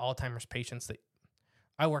there's a lot of Alzheimer's patients that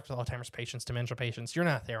I worked with Alzheimer's patients, dementia patients. You're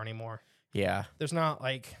not there anymore. Yeah. There's not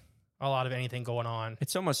like a lot of anything going on.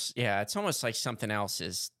 It's almost like something else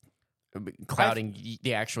is clouding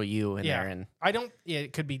the actual you in there. And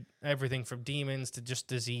it could be everything from demons to just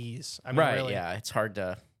disease. I mean, right. really. Yeah. It's hard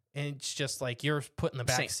to. And it's just like you're put in the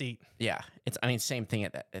back Same. seat. Yeah. Same thing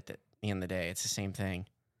at the end of the day. It's the same thing.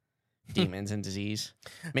 Demons and disease.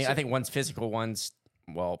 I mean, I think one's physical, one's,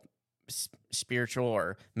 spiritual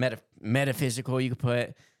or metaphysical, you could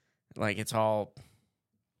put. Like, it's all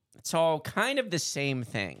kind of the same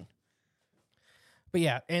thing. But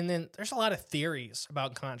yeah, and then there's a lot of theories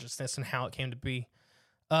about consciousness and how it came to be.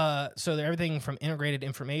 So everything from integrated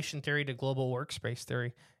information theory to global workspace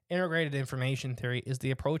theory. Integrated information theory is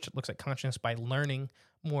the approach that looks at consciousness by learning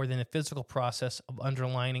more than a physical process of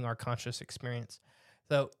underlining our conscious experience.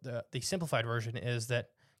 So the simplified version is that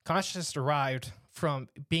consciousness derived from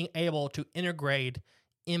being able to integrate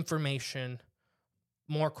information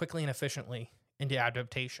more quickly and efficiently into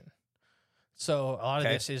adaptation. So a lot of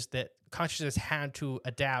Okay. this is that consciousness had to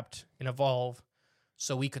adapt and evolve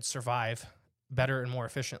so we could survive better and more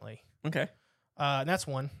efficiently. Okay. And that's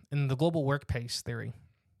one. In the global workplace theory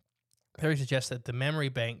suggests that the memory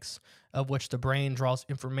banks of which the brain draws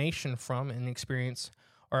information from and experience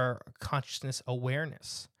are consciousness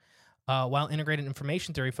awareness. While integrated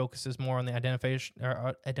information theory focuses more on the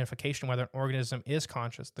identification whether an organism is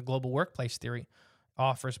conscious, the global workplace theory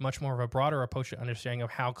offers much more of a broader approach to understanding of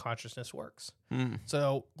how consciousness works.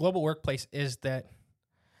 So global workplace is that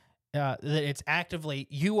it's actively,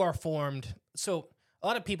 you are formed. So a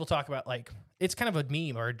lot of people talk about, like, it's kind of a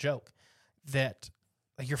meme or a joke that,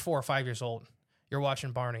 like, you're 4 or 5 years old, you're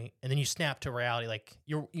watching Barney, and then you snap to reality, like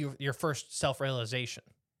your first self-realization.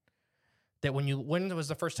 That when was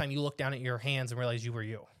the first time you looked down at your hands and realized you were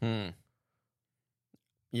you?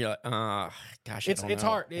 Yeah. Gosh, It's know.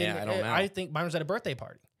 hard. Yeah, I don't know. I think mine was at a birthday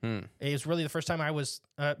party. It was really the first time I was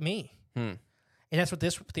me. And that's what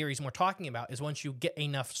this theory is more talking about, is once you get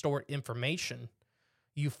enough stored information,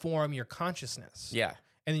 you form your consciousness. Yeah.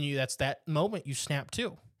 And then that's that moment you snap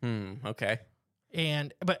to. Okay.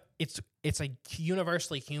 But it's a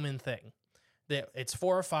universally human thing. That it's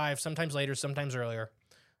 4 or 5, sometimes later, sometimes earlier,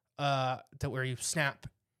 that where you snap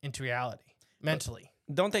into reality mentally.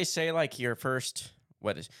 Don't they say, like, your first,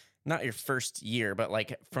 not your first year, but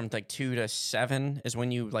like from like 2 to 7 is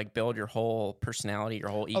when you like build your whole personality, your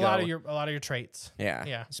whole ego. A lot of your traits.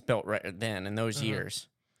 Yeah. It's built right then in those years.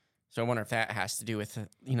 So I wonder if that has to do with,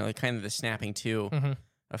 kind of the snapping to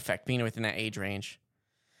effect being within that age range.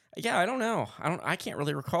 Yeah, I don't know. I can't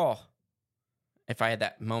really recall if I had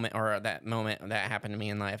that moment that happened to me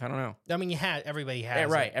in life. I don't know. I mean, everybody has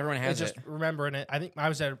Yeah, right. it. Everyone has it's just remembering it. I think I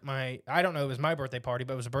was at I don't know, it was my birthday party,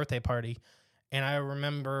 but it was a birthday party. And I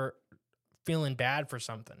remember feeling bad for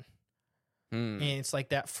something. And it's like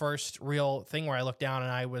that first real thing where I looked down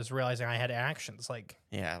and I was realizing I had actions. Like,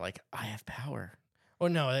 yeah, like I have power. Well,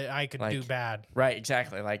 no, I could do bad. Right,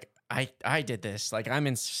 exactly. Like I did this. Like I'm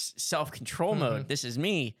in self-control mode. This is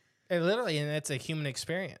me. Literally, and it's a human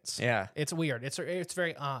experience. Yeah. It's weird. It's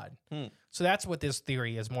very odd. So that's what this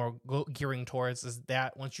theory is more gearing towards, is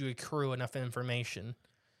that once you accrue enough information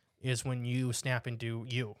is when you snap into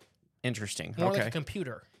you. Interesting. More okay. like a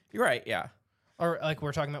computer. You're right, yeah. Or like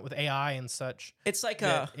we're talking about with AI and such. It's like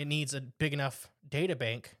it needs a big enough data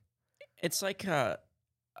bank. It's like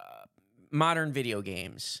modern video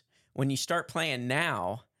games. When you start playing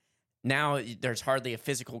now there's hardly a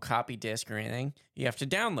physical copy disc or anything. You have to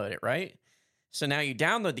download it, right? So now you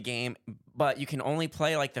download the game, but you can only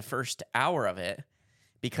play like the first hour of it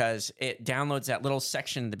because it downloads that little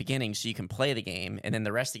section in the beginning so you can play the game, and then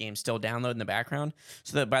the rest of the game still download in the background.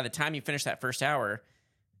 So that by the time you finish that first hour,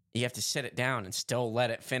 you have to sit it down and still let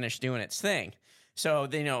it finish doing its thing. So,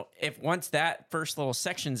 if once that first little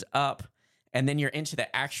section's up and then you're into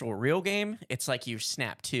the actual real game, it's like you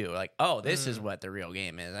snap to. Like, oh, this is what the real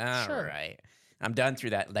game is. All right. I'm done through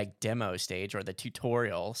that like demo stage or the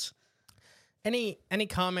tutorials. Any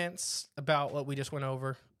comments about what we just went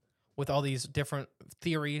over with all these different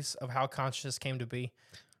theories of how consciousness came to be?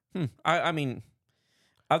 I mean,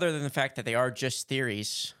 other than the fact that they are just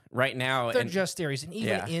theories right now. They're just theories. And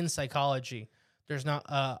even in psychology, there's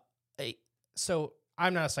not so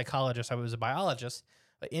I'm not a psychologist. I was a biologist.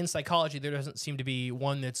 But in psychology, there doesn't seem to be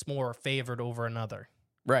one that's more favored over another.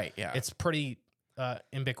 Right, yeah. It's pretty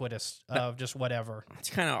ubiquitous of just whatever.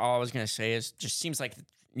 That's kind of all I was going to say is just seems like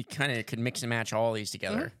you kind of could mix and match all these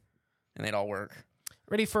together and they'd all work.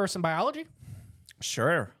 Ready for some biology?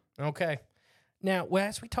 Sure. Okay. Now,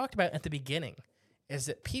 as we talked about at the beginning, is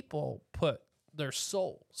that people put their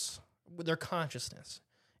souls, their consciousness,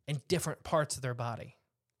 in different parts of their body.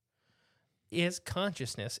 Is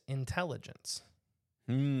consciousness intelligence?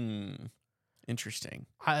 Interesting.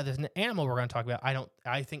 There's an animal we're going to talk about.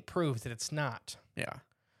 I think proves that it's not. Yeah.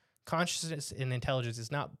 Consciousness and intelligence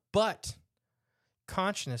is not, but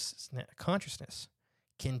consciousness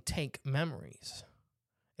can take memories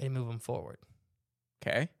and move them forward.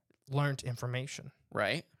 Okay. Learned information.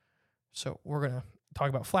 Right. So we're going to talk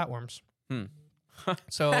about flatworms.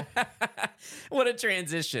 So what a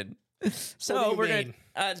transition. So we're going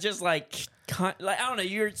to just like I don't know,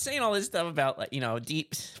 you're saying all this stuff about like,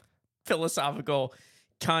 deep philosophical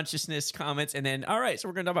consciousness comments, and then all right, so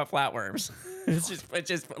we're going to talk about flatworms. It's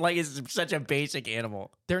just like it's such a basic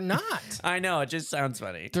animal. They're not. I know, it just sounds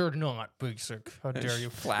funny. They're not basic. How dare you?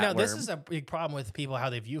 Flatworm. Now, this is a big problem with people how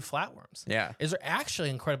they view flatworms. Yeah. Is they're actually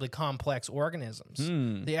incredibly complex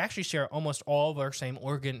organisms. They actually share almost all of our same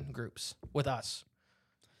organ groups with us,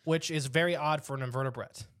 which is very odd for an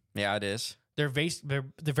invertebrate. Yeah, it is. They're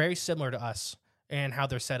very similar to us and how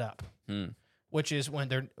they're set up. which is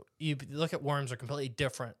when you look at worms, are completely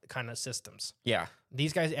different kind of systems. Yeah.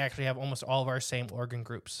 These guys actually have almost all of our same organ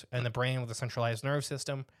groups, and the brain with a centralized nerve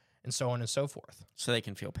system, and so on and so forth. So they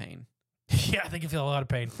can feel pain. Yeah, they can feel a lot of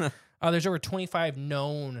pain. There's over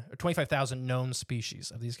 25,000 known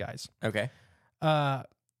species of these guys. Okay.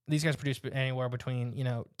 These guys produce anywhere between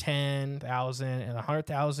 10,000 and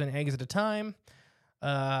 100,000 eggs at a time.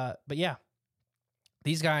 But yeah,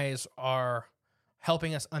 these guys are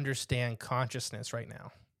helping us understand consciousness right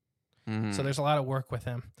now. Mm-hmm. So there's a lot of work with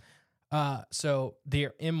them. So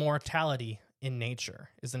their immortality in nature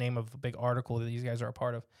is the name of a big article that these guys are a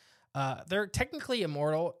part of. They're technically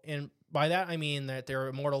immortal, and by that I mean that they're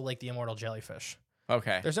immortal like the immortal jellyfish.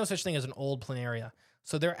 Okay. There's no such thing as an old planaria.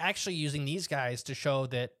 So they're actually using these guys to show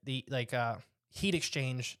that the heat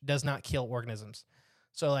exchange does not kill organisms.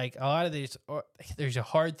 So a lot of these, there's a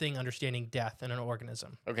hard thing understanding death in an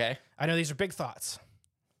organism. Okay. I know these are big thoughts.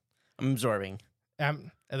 I'm absorbing.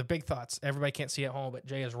 The big thoughts. Everybody can't see at home, but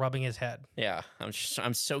Jay is rubbing his head. Yeah. I'm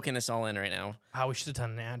soaking this all in right now. We should have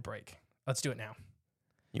done an ad break. Let's do it now.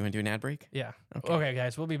 You want to do an ad break? Yeah. Okay. Okay,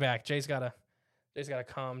 guys, we'll be back. Jay's gotta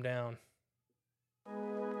calm down.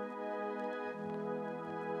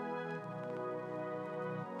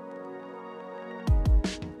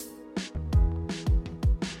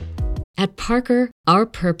 At Parker, our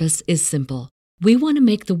purpose is simple. We want to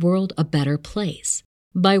make the world a better place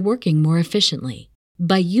by working more efficiently,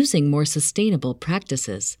 by using more sustainable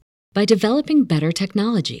practices, by developing better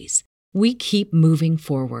technologies. We keep moving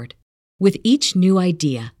forward. With each new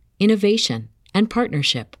idea, innovation, and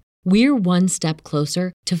partnership, we're one step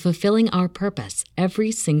closer to fulfilling our purpose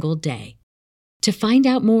every single day. To find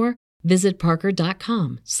out more, visit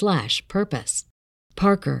parker.com/purpose.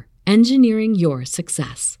 Parker, engineering your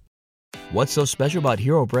success. What's so special about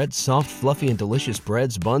Hero Bread's soft, fluffy, and delicious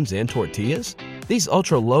breads, buns, and tortillas? These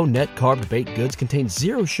ultra-low net-carb baked goods contain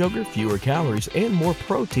zero sugar, fewer calories, and more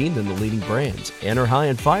protein than the leading brands, and are high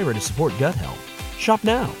in fiber to support gut health. Shop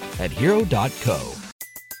now at hero.co.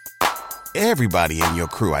 Everybody in your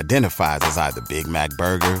crew identifies as either Big Mac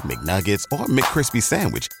Burger, McNuggets, or McCrispy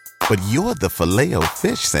Sandwich. But you're the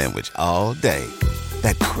Filet-O-Fish Sandwich all day.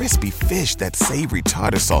 That crispy fish, that savory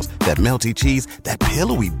tartar sauce, that melty cheese, that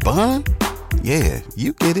pillowy bun. Yeah,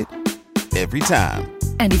 you get it. Every time.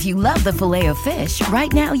 And if you love the Filet-O-Fish,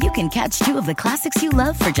 right now you can catch two of the classics you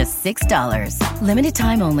love for just $6. Limited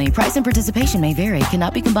time only. Price and participation may vary.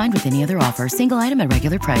 Cannot be combined with any other offer. Single item at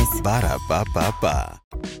regular price. Ba-da-ba-ba-ba.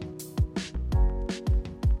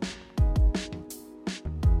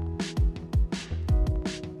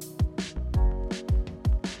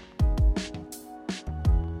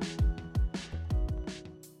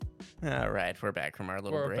 All right, we're back from our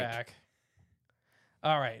little break. We're back.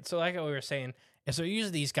 All right, so like what we were saying, is so we use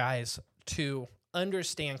these guys to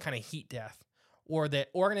understand kind of heat death, or that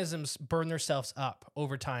organisms burn themselves up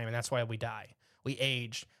over time, and that's why we die. We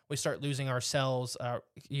age. We start losing our cells,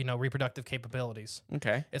 reproductive capabilities.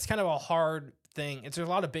 Okay. It's kind of a hard thing. There's a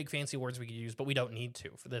lot of big fancy words we could use, but we don't need to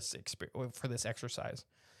for this exercise.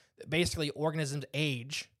 Basically, organisms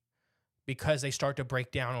age because they start to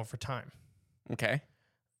break down over time. Okay.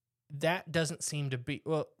 That doesn't seem to be...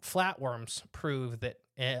 Well, flatworms prove that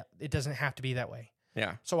it doesn't have to be that way.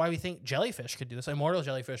 Yeah. So why we think jellyfish could do this, immortal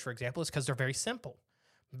jellyfish, for example, is because they're very simple.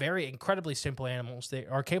 Very incredibly simple animals. They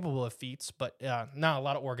are capable of feats, but not a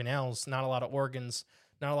lot of organelles, not a lot of organs,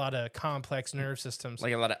 not a lot of complex nerve systems.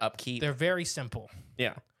 Like a lot of upkeep. They're very simple.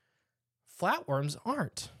 Yeah. Flatworms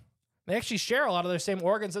aren't. They actually share a lot of the same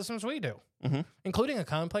organ systems we do, mm-hmm. including a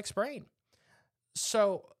complex brain.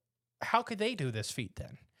 So how could they do this feat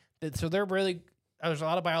then? So they're really... There's a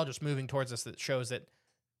lot of biologists moving towards this that shows that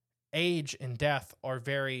age and death are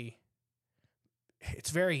very...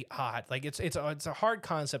 It's very odd. Like it's a hard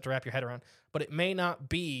concept to wrap your head around, but it may not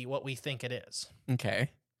be what we think it is.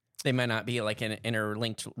 Okay. They might not be like an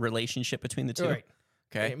interlinked relationship between the two. Right.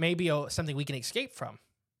 Okay. It may be something we can escape from.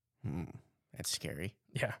 That's scary.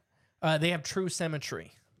 Yeah. They have true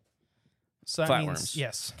symmetry. So that Flatworms. means,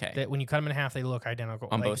 yes. Okay. That when you cut them in half, they look identical.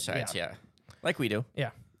 On both sides, yeah. Like we do.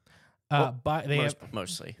 Yeah. Well, they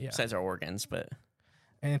mostly. Yeah. Besides our organs, but...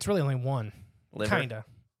 And it's really only one. Liver? Kinda.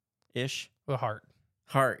 Ish? The heart.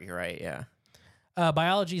 Heart, you're right, yeah.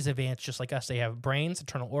 Biology is advanced just like us. They have brains,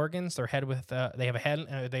 internal organs. Their head with they have a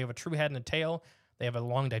head. They have a true head and a tail. They have a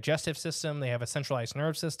long digestive system. They have a centralized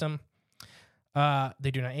nerve system.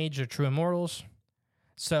 They do not age. They're true immortals.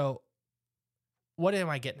 So, what am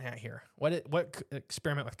I getting at here? What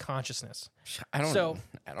experiment with consciousness? I don't know.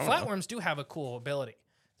 Flatworms do have a cool ability.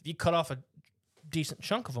 If you cut off a decent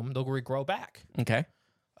chunk of them, they'll regrow back. Okay.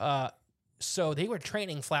 So they were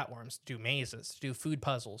training flatworms to do mazes, to do food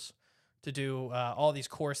puzzles, to do all these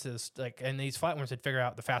courses, and these flatworms had figured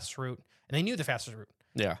out the fastest route, and they knew the fastest route.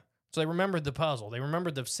 Yeah. So they remembered the puzzle. They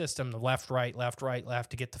remembered the system, the left, right, left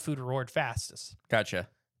to get the food reward fastest. Gotcha.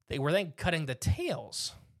 They were then cutting the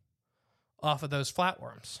tails off of those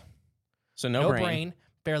flatworms. So no brain.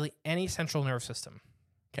 Barely any central nerve system.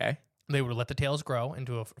 Okay. They would let the tails grow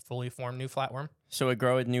into a fully formed new flatworm. So it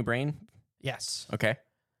grow a new brain? Yes. Okay.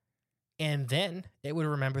 And then it would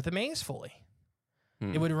remember the maze fully.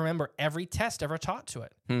 It would remember every test ever taught to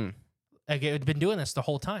it. Like it had been doing this the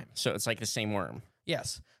whole time. So it's like the same worm.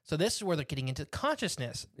 Yes. So this is where they're getting into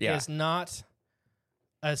consciousness. Yeah. It's not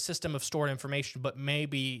a system of stored information, but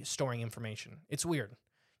maybe storing information. It's weird.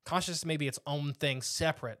 Consciousness may be its own thing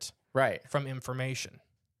separate from information.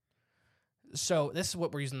 So this is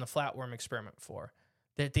what we're using the flatworm experiment for.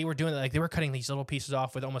 That they were doing, like they were cutting these little pieces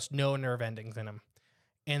off with almost no nerve endings in them.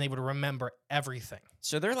 And they would remember everything.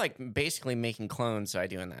 So they're like basically making clones by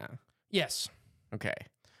doing that. Yes. Okay.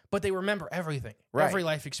 But they remember everything. Right. Every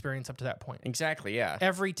life experience up to that point. Exactly, yeah.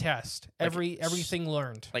 Every test. Like everything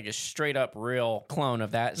learned. Like a straight up real clone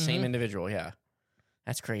of that same individual, yeah.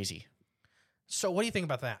 That's crazy. So what do you think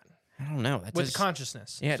about that? I don't know. That With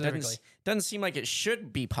consciousness. Yeah, it doesn't seem like it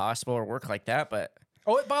should be possible or work like that, but...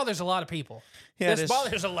 Oh, it bothers a lot of people. Yeah, this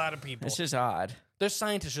bothers a lot of people. This is odd. There's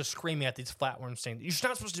scientists just screaming at these flatworms saying, you're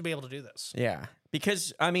not supposed to be able to do this. Yeah,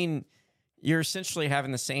 because, I mean, you're essentially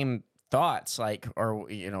having the same thoughts, like, or,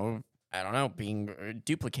 you know, I don't know, being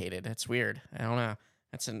duplicated. It's weird. I don't know.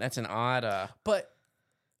 That's an odd... But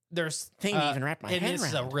there's... thing to even wrap my head around. This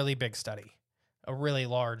is a really big study. A really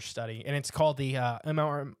large study. And it's called the...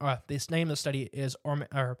 this name of the study is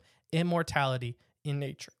Immortality in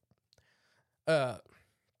Nature.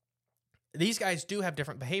 These guys do have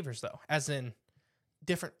different behaviors, though, as in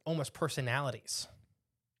different almost personalities.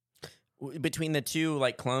 Between the two,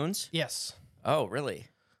 like, clones? Yes. Oh, really?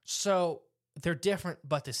 So they're different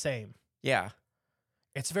but the same. Yeah.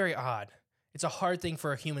 It's very odd. It's a hard thing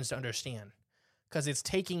for humans to understand because it's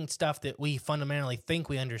taking stuff that we fundamentally think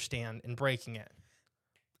we understand and breaking it.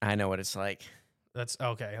 I know what it's like. That's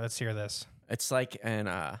okay. Let's hear this. It's like in,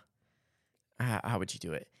 how would you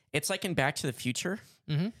do it? It's like in Back to the Future.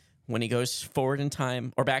 Mm-hmm. When he goes forward in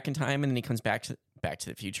time or back in time, and then he comes back to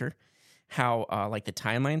the future, how like the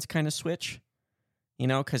timelines kind of switch, you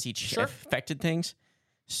know, because he affected things.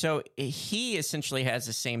 So he essentially has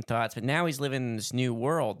the same thoughts, but now he's living in this new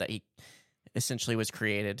world that he essentially was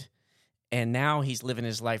created, and now he's living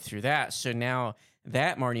his life through that. So now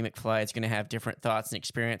that Marty McFly is going to have different thoughts and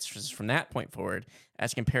experiences from that point forward,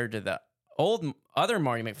 as compared to the other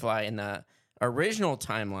Marty McFly in the original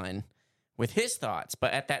timeline. With his thoughts,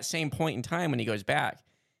 but at that same point in time when he goes back,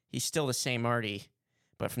 he's still the same Marty,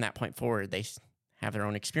 but from that point forward, they have their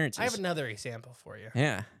own experiences. I have another example for you.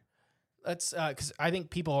 Yeah. Let's, because I think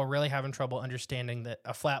people are really having trouble understanding that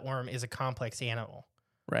a flatworm is a complex animal.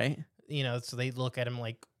 Right. You know, so they look at them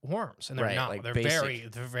like worms, and they're not. Like they're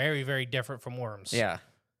basic. very, very different from worms. Yeah.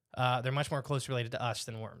 They're much more closely related to us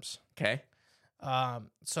than worms. Okay.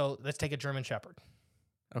 So let's take a German Shepherd.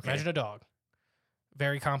 Okay. Imagine a dog.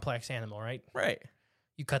 Very complex animal, right? Right.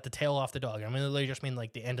 You cut the tail off the dog. I mean, literally just mean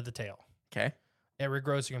like the end of the tail. Okay. It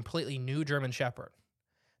regrows a completely new German Shepherd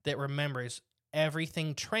that remembers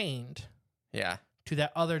everything trained to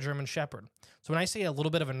that other German Shepherd. So when I say a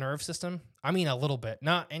little bit of a nerve system, I mean a little bit,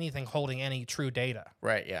 not anything holding any true data.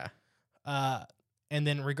 Right, yeah. And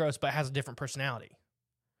then regrows, but has a different personality.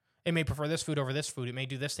 It may prefer this food over this food. It may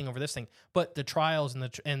do this thing over this thing. But the trials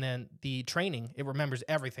and then the training, it remembers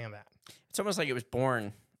everything of that. It's almost like it was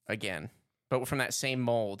born again, but from that same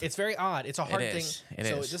mold. It's very odd. It's a hard thing. It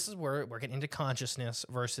so is. This is where we're getting into consciousness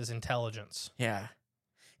versus intelligence. Yeah.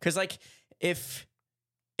 Because, like, if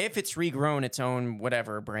it's regrown its own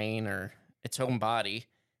whatever brain or its own body,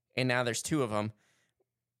 and now there's two of them,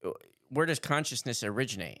 where does consciousness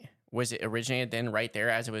originate? Was it originated then right there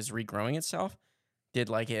as it was regrowing itself? Did,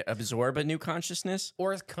 like, it absorb a new consciousness?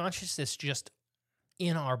 Or is consciousness just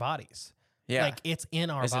in our bodies? Yeah. Like, it's in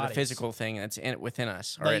our bodies. Is it a physical thing that's within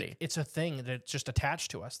us already? Like, it's a thing that's just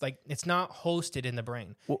attached to us. Like, it's not hosted in the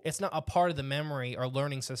brain. It's not a part of the memory or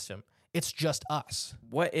learning system. It's just us.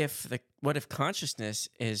 What if consciousness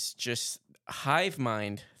is just hive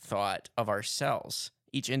mind thought of our cells,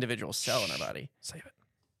 each individual cell in our body? Save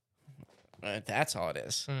it. That's all it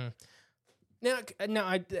is. Now,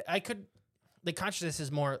 I could... The consciousness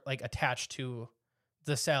is more like attached to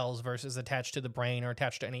the cells versus attached to the brain or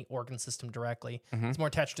attached to any organ system directly. Mm-hmm. It's more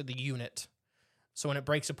attached to the unit. So when it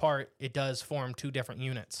breaks apart, it does form two different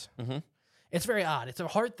units. Mm-hmm. It's very odd. It's a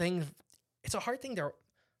hard thing. It's a hard thing to...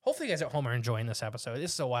 Hopefully you guys at home are enjoying this episode.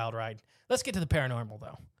 This is a wild ride. Let's get to the paranormal,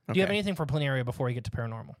 though. Do you have anything for Planaria before we get to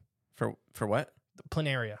paranormal? For what?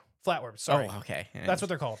 Planaria. Flatworms. Sorry. Oh, okay. That's what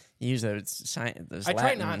they're called. You use those I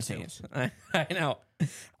try Latin not to. things. I know.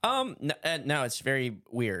 No, it's very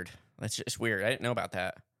weird. That's just weird. I didn't know about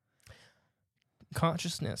that.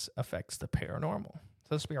 Consciousness affects the paranormal.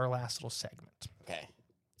 So this will be our last little segment. Okay.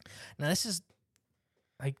 Now, this is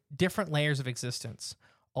like different layers of existence.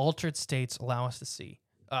 Altered states allow us to see.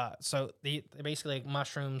 So they're basically like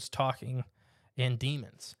mushrooms, talking, and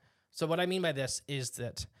demons. So what I mean by this is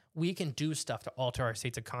that we can do stuff to alter our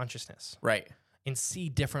states of consciousness. Right. And see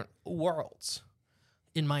different worlds.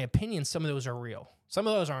 In my opinion, some of those are real. Some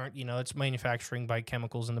of those aren't. It's manufacturing by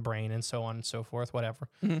chemicals in the brain and so on and so forth, whatever.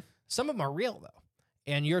 Mm-hmm. Some of them are real, though.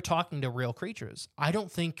 And you're talking to real creatures. I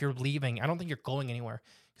don't think you're leaving. I don't think you're going anywhere.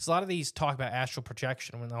 Because a lot of these talk about astral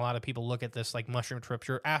projection. When a lot of people look at this like mushroom trips,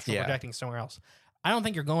 you're astral projecting somewhere else. I don't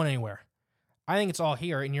think you're going anywhere. I think it's all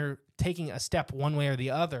here, and you're taking a step one way or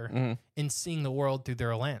the other in seeing the world through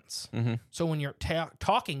their lens. Mm-hmm. So when you're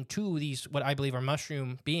talking to these, what I believe are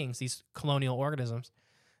mushroom beings, these colonial organisms,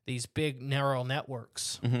 these big neural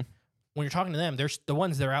networks, when you're talking to them, there's the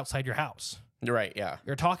ones that are outside your house. Right, yeah.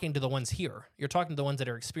 You're talking to the ones here. You're talking to the ones that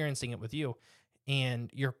are experiencing it with you, and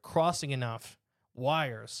you're crossing enough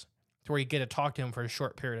wires to where you get to talk to them for a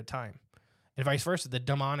short period of time. And vice versa, the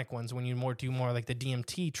demonic ones, when you do more like the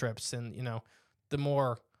DMT trips and, the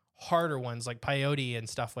more harder ones like peyote and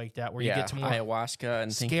stuff like that, where you get to more ayahuasca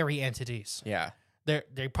and scary entities. Yeah.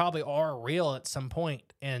 They probably are real at some point,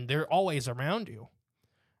 and they're always around you,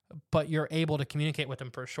 but you're able to communicate with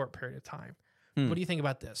them for a short period of time. What do you think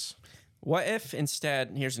about this? What if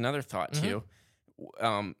instead, here's another thought too,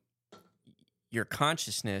 your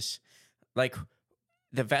consciousness, like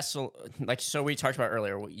the vessel, like, so we talked about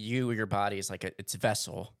earlier, your body is like it's a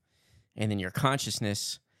vessel, and then your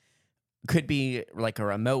consciousness could be like a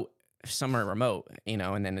remote, somewhere remote,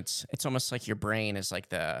 and then it's almost like your brain is like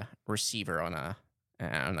the receiver on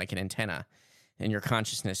like an antenna, and your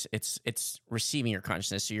consciousness, it's receiving your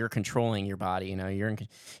consciousness, so you're controlling your body.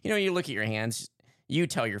 You look at your hands, you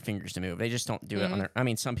tell your fingers to move. They just don't do it on their. I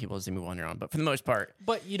mean, some people they move on their own, but for the most part,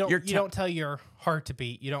 but you don't tell your heart to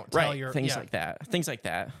beat. You don't tell your things like that. Things like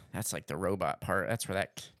that. That's like the robot part. That's where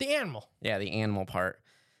the animal. Yeah, the animal part.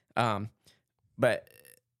 But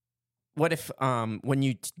what if when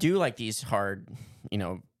you do like these hard,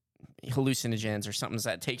 hallucinogens or something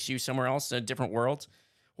that takes you somewhere else, a different world?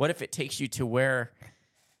 What if it takes you to where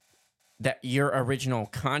that your original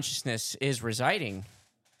consciousness is residing?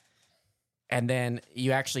 And then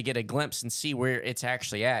you actually get a glimpse and see where it's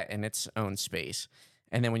actually at in its own space.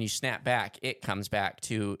 And then when you snap back, it comes back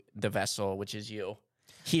to the vessel, which is you,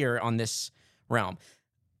 here on this realm.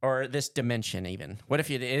 Or this dimension even. What if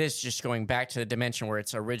it is just going back to the dimension where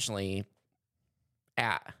it's originally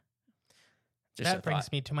at? That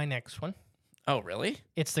brings me to my next one. Oh, really?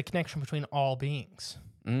 It's the connection between all beings.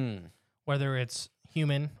 Whether it's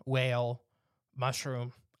human, whale,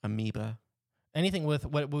 mushroom, amoeba. Anything with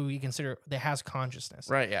what we consider that has consciousness.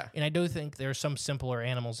 Right, yeah. And I do think there are some simpler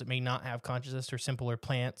animals that may not have consciousness, or simpler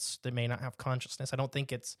plants that may not have consciousness. I don't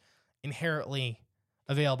think it's inherently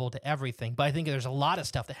available to everything, but I think there's a lot of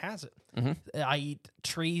stuff that has it. I eat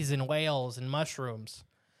trees and whales and mushrooms.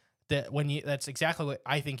 That's exactly what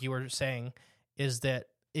I think you were saying, is that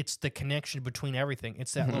it's the connection between everything.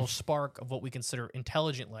 It's that little spark of what we consider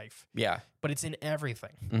intelligent life. Yeah. But it's in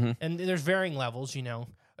everything. And there's varying levels,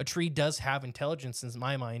 A tree does have intelligence in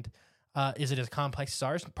my mind. Is it as complex as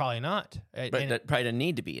ours? Probably not. But that probably doesn't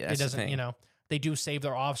need to be. That's it doesn't, the thing. They do save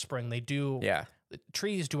their offspring. They do. Yeah.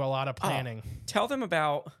 Trees do a lot of planning. Tell them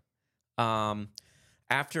about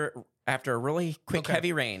after a really quick,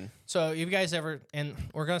 heavy rain. So if you guys ever, and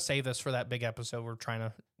we're going to save this for that big episode we're trying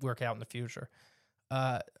to work out in the future.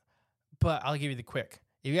 But I'll give you the quick.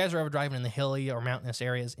 If you guys are ever driving in the hilly or mountainous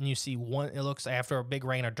areas and you see it looks after a big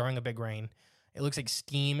rain or during a big rain, it looks like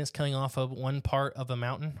steam is coming off of one part of the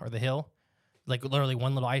mountain or the hill, like literally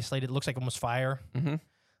one little isolated. It looks like almost fire.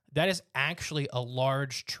 That is actually a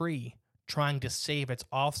large tree trying to save its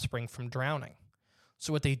offspring from drowning.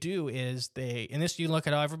 So what they do is and this you can look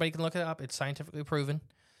it up, everybody can look it up, it's scientifically proven.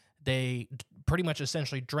 They pretty much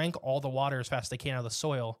essentially drink all the water as fast as they can out of the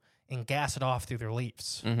soil and gas it off through their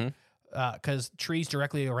leaves. Because trees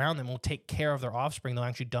directly around them will take care of their offspring. They'll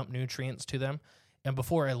actually dump nutrients to them. And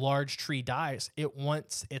before a large tree dies, it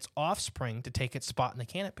wants its offspring to take its spot in the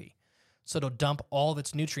canopy. So it'll dump all of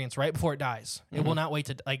its nutrients right before it dies. It will not wait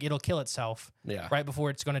to, it'll kill itself right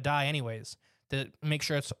before it's going to die anyways, to make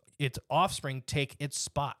sure its offspring take its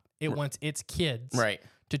spot. It wants its kids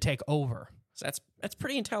to take over. So that's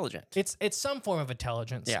pretty intelligent. It's some form of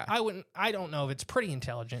intelligence. Yeah. I don't know if it's pretty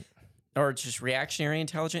intelligent. Or just reactionary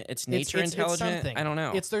intelligent. It's nature intelligent. It's something. I don't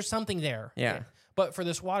know. There's something there. Yeah. But for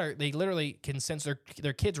this water, they literally can sense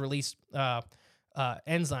their kids release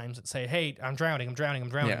enzymes that say, "Hey, I'm drowning.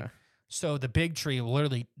 Yeah. So the big tree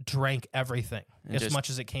literally drank everything as much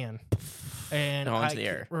as it can. And into the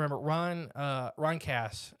air. Remember, Ron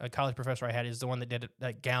Cass, a college professor I had, is the one that did it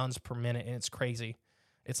like gallons per minute, and it's crazy.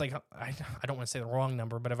 It's like, I don't want to say the wrong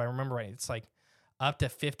number, but if I remember right, it's like up to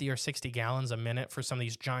 50 or 60 gallons a minute for some of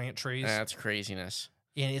these giant trees. That's craziness.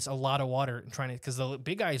 And it's a lot of water because the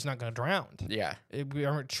big guy is not going to drown. Yeah.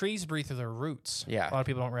 Trees breathe through their roots. Yeah. A lot of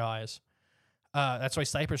people don't realize. That's why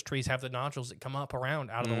cypress trees have the nodules that come up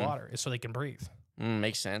around out of the water, is so they can breathe.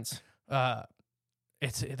 Makes sense. They're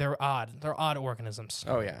odd. They're odd organisms.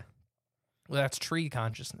 Oh, yeah. Well, that's tree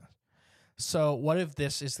consciousness. So what if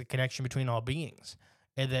this is the connection between all beings?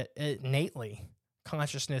 And that innately,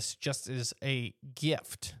 consciousness just is a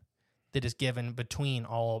gift that is given between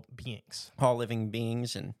all beings. All living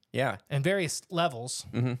beings, and yeah. And various levels.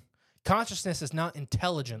 Mm-hmm. Consciousness is not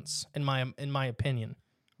intelligence, in my opinion.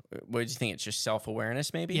 What do you think? It's just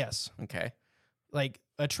self-awareness, maybe? Yes. Okay. Like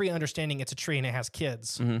a tree understanding it's a tree and it has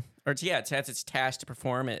kids. Mm-hmm. Or it has its task to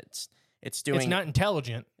perform. It's doing. It's not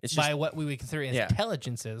intelligent it's by just, what we would consider as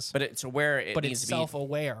intelligence is. But it's aware. But it's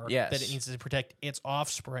self-aware yes. that it needs to protect its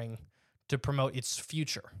offspring to promote its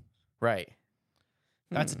future. Right.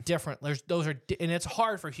 That's different. And it's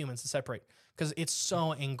hard for humans to separate because it's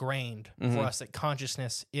so ingrained for us that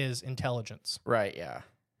consciousness is intelligence. Right. Yeah.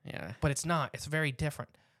 Yeah. But it's not. It's very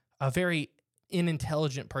different. A very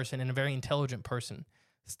unintelligent person and a very intelligent person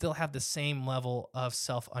still have the same level of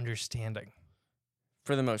self-understanding.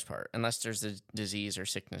 For the most part, unless there's a disease or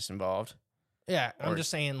sickness involved. Yeah, I'm just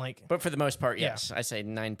saying, like... But for the most part, yes. I say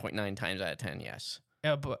 9.9 times out of 10, yes.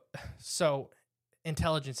 Yeah, but... So,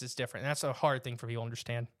 intelligence is different. That's a hard thing for people to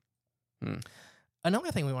understand.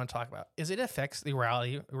 Another thing we want to talk about is it affects the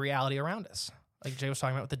reality around us. Like Jay was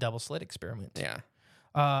talking about with the double slit experiment.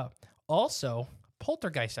 Yeah. Also,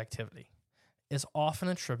 poltergeist activity is often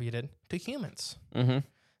attributed to humans. Mm-hmm.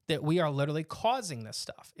 That we are literally causing this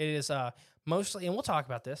stuff. It is mostly, and we'll talk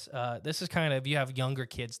about this. This is kind of, if you have younger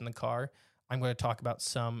kids in the car, I'm going to talk about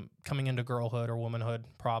some coming into girlhood or womanhood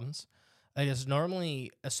problems. It is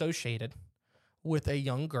normally associated with a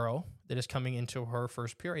young girl that is coming into her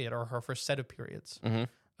first period or her first set of periods. Mm-hmm.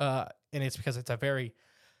 And it's because it's a very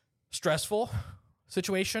stressful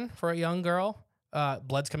situation for a young girl.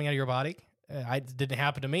 Blood's coming out of your body. It didn't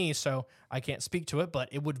happen to me, so I can't speak to it, but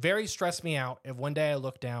it would very stress me out if one day I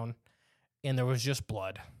looked down and there was just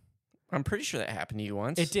blood. I'm pretty sure that happened to you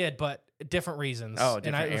once. It did, but different reasons. Oh, different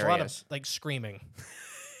and areas. There was a lot of like screaming.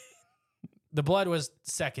 The blood was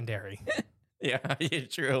secondary. Yeah,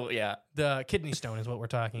 true, yeah. The kidney stone is what we're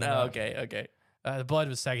talking about. Okay. The blood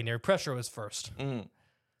was secondary. Pressure was first.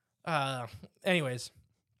 Anyways,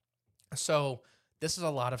 so this is a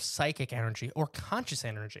lot of psychic energy or conscious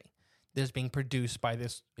energy that is being produced by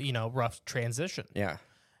this, rough transition. Yeah.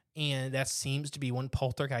 And that seems to be when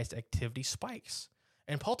poltergeist activity spikes.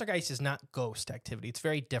 And poltergeist is not ghost activity. It's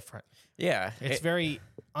very different. Yeah. It's very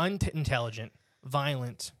unintelligent,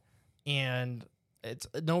 violent, and it's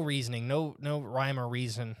no reasoning, no rhyme or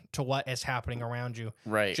reason to what is happening around you.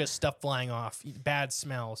 Right. Just stuff flying off, bad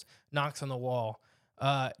smells, knocks on the wall,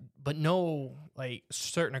 but no like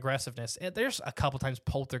certain aggressiveness. And there's a couple times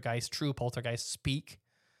true poltergeist speak,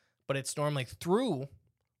 but it's normally through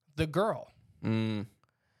the girl.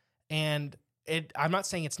 And I'm not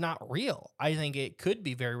saying it's not real. I think it could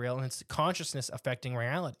be very real, and it's consciousness affecting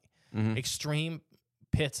reality. Mm-hmm. Extreme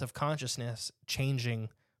pits of consciousness changing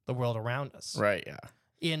the world around us. Right, yeah.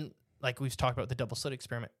 In, like we've talked about the double slit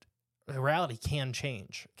experiment, the reality can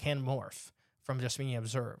change, can morph from just being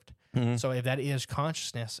observed. Mm-hmm. So if that is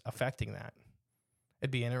consciousness affecting that,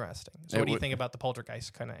 it'd be interesting. So what do you think about the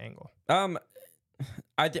poltergeist kind of angle?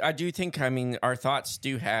 I do think, our thoughts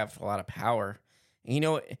do have a lot of power.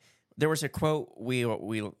 There was a quote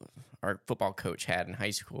our football coach had in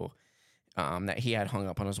high school that he had hung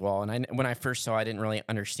up on his wall. And when I first saw it, I didn't really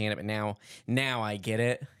understand it. But now I get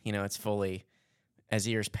it. It's fully, as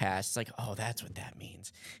years pass, it's like, oh, that's what that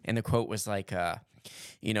means. And the quote was like,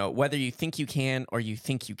 whether you think you can or you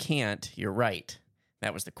think you can't, you're right.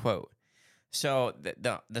 That was the quote. So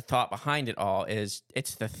the thought behind it all is,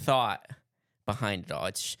 it's the thought behind it all.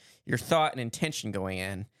 It's your thought and intention going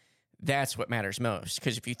in. That's what matters most.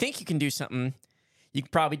 Because if you think you can do something, you can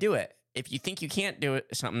probably do it. If you think you can't do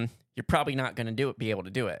something, you're probably not going to be able to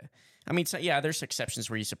do it. There's exceptions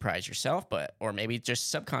where you surprise yourself, or maybe just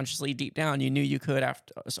subconsciously deep down you knew you could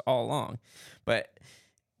after all along. But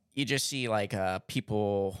you just see like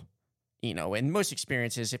people, in most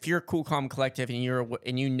experiences, if you're cool, calm, collective, and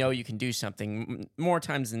you know you can do something, more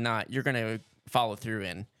times than not, you're going to follow through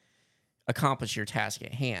and accomplish your task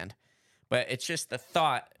at hand. But it's just the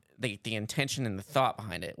thought, the intention and the thought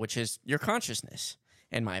behind it, which is your consciousness,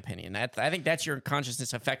 in my opinion. I think that's your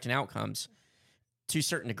consciousness affecting outcomes to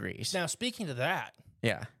certain degrees. Now, speaking to that,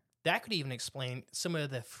 yeah, that could even explain some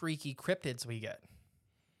of the freaky cryptids we get.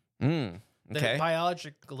 Okay. The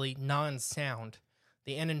biologically non-sound,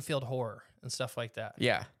 the Enfield horror and stuff like that.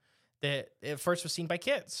 Yeah. That it first was seen by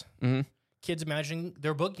kids. Mm-hmm. Kids imagining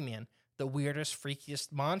their boogeyman, the weirdest,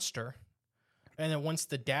 freakiest monster. And then once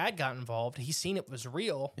the dad got involved, he seen it was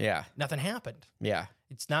real. Yeah. Nothing happened. Yeah.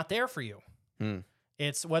 It's not there for you.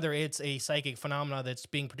 It's whether it's a psychic phenomena that's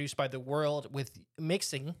being produced by the world with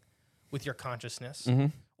mixing with your consciousness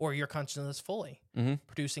or your consciousness fully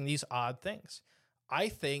producing these odd things. I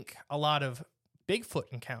think a lot of Bigfoot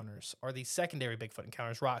encounters or these secondary Bigfoot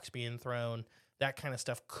encounters, rocks being thrown, that kind of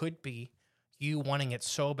stuff could be you wanting it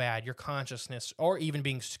so bad, your consciousness, or even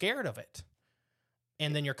being scared of it.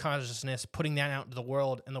 And then your consciousness putting that out into the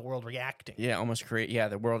world and the world reacting. Yeah, almost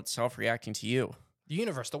the world itself reacting to you. The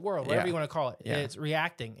universe, the world, whatever you want to call it. Yeah. It's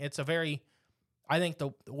reacting. It's a very, I think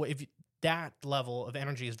that level of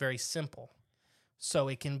energy is very simple. So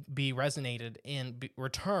it can be resonated and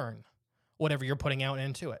return whatever you're putting out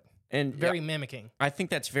into it. And very mimicking. I think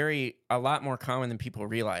that's a lot more common than people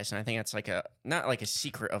realize. And I think that's not like a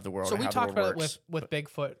secret of the world. So we talked about it with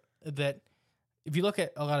Bigfoot, that if you look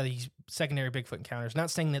at a lot of these secondary Bigfoot encounters, not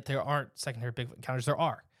saying that there aren't secondary Bigfoot encounters, there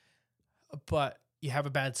are, but you have a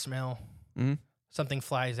bad smell, something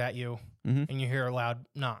flies at you, and you hear loud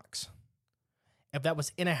knocks. If that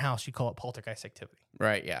was in a house, you call it poltergeist activity.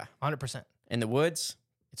 Right, yeah. 100%. In the woods?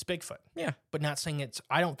 It's Bigfoot. Yeah. But not saying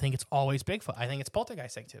I don't think it's always Bigfoot. I think it's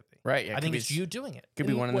poltergeist activity. Right, yeah. I think it's you doing it. Could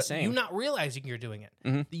be one and the same. You not realizing you're doing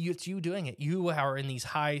it. It's you doing it. You are in these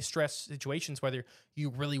high stress situations, whether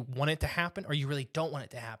you really want it to happen or you really don't want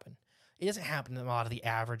it to happen. It doesn't happen to a lot of the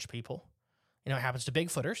average people. It happens to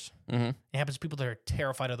Bigfooters. It happens to people that are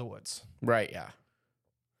terrified of the woods. Right, yeah.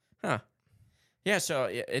 Huh. Yeah, so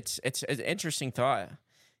it's an interesting thought,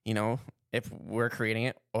 if we're creating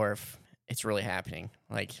it or if it's really happening.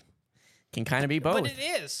 Like, can kind of be both. But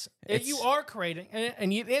it is. You are creating,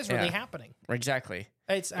 and it is really happening. Exactly.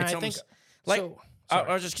 It's I think, like,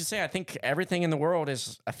 I was just going to say, I think everything in the world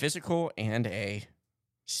is a physical and a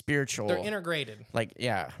spiritual. They're integrated. Like,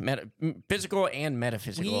 yeah, physical and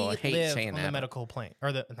metaphysical. I hate saying that. We live on the medical plane.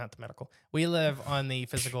 Or not the medical. We live on the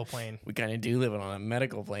physical plane. We kind of do live on a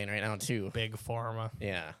medical plane right now, too. Big pharma.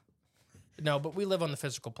 Yeah. No, but we live on the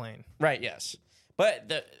physical plane. Right, yes.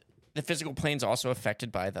 But the physical plane's also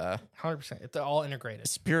affected by the 100%. It's all integrated.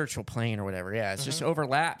 Spiritual plane or whatever. Yeah, it's just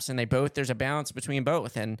overlaps, and there's a balance between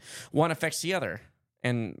both, and one affects the other,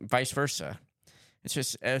 and vice versa. It's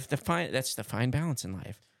just that's the fine balance in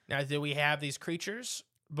life. Now, did we have these creatures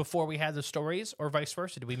before we had the stories, or vice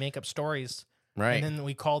versa? Did we make up stories, right, and then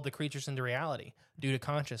we called the creatures into reality due to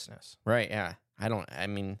consciousness? Right. Yeah.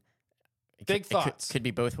 Big thoughts. Could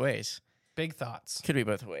be both ways. Big thoughts. Could be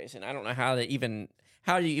both ways, and I don't know how do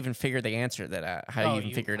you even figure the answer that how you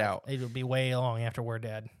even figure it out. It'll be way long after we're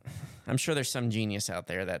dead. I'm sure there's some genius out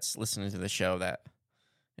there that's listening to the show that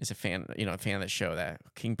is a fan of the show that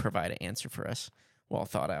can provide an answer for us, well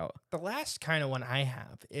thought out. The last kind of one I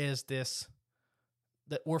have is this: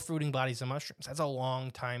 that we're fruiting bodies of mushrooms. That's a long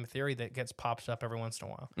time theory that pops up every once in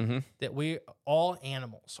a while. That all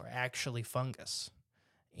animals are actually fungus,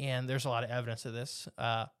 and there's a lot of evidence of this.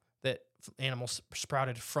 That animals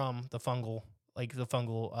sprouted from the fungal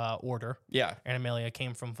order. Yeah. Animalia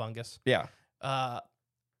came from fungus. Yeah.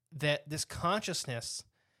 That this consciousness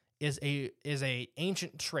is a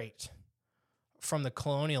ancient trait from the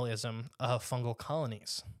colonialism of fungal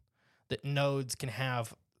colonies. That nodes can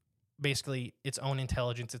have basically its own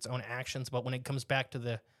intelligence, its own actions, but when it comes back to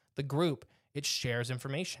the group, it shares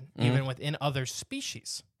information, even within other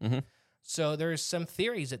species. So there's some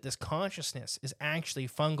theories that this consciousness is actually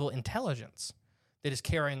fungal intelligence that is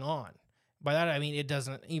carrying on. By that, I mean it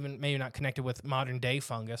doesn't even, maybe not connected with modern day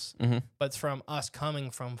fungus, but it's from us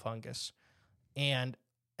coming from fungus and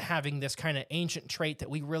having this kind of ancient trait that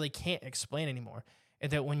we really can't explain anymore.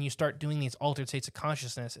 And that when you start doing these altered states of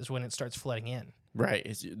consciousness is when it starts flooding in.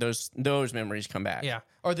 Right. Those memories come back. Yeah.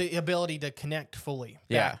 Or the ability to connect fully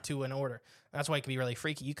back to an order. That's why it can be really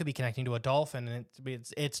freaky. You could be connecting to a dolphin, and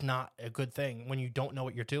it's not a good thing when you don't know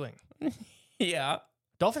what you're doing. Yeah.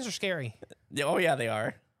 Dolphins are scary. Oh, yeah, they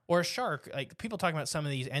are. Or a shark. Like, people talking about some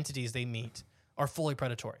of these entities they meet are fully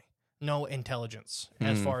predatory. No intelligence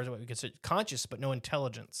as far as what we consider conscious, but no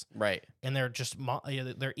intelligence. Right. And they're just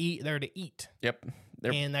they're there to eat. Yep.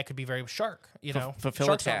 and that could be very shark. You know, fulfill a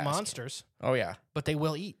sharks aren't task. monsters. Oh yeah, but they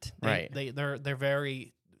will eat. They're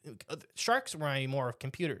very sharks remind me more of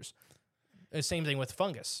computers. The same thing with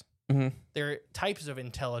fungus. Mm-hmm. Their types of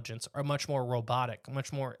intelligence are much more robotic,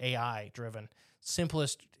 much more AI driven.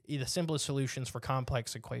 The simplest solutions for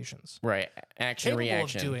complex equations. Right. Action, capable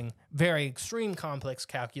reaction. Of doing very extreme complex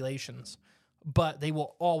calculations, but they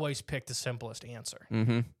will always pick the simplest answer.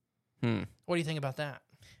 Mm-hmm. What do you think about that?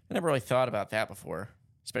 I never really thought about that before,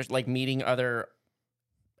 especially like meeting other,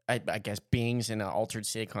 I guess, beings in an altered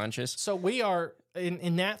state of conscious. So we are,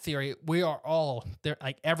 in that theory, we are all,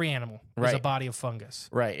 like every animal is a body of fungus.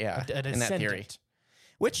 Right, yeah, in that theory.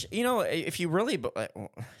 Which, you know, if you really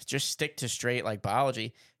just stick to straight like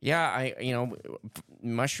biology,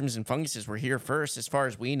 mushrooms and funguses were here first, as far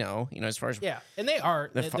as we know. You know, as far as and they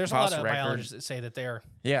are. There's a lot of record. biologists that say that they're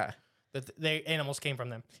that animals came from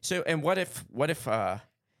them. So, and what if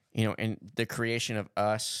you know, in the creation of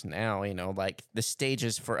us now, you know, like the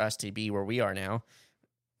stages for us to be where we are now.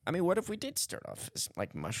 I mean, what if we did start off as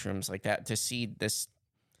like mushrooms like that to seed this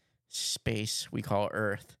space we call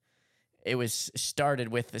Earth? It was started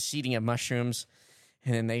with the seeding of mushrooms,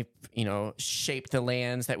 and then they, you know, shaped the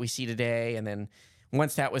lands that we see today. And then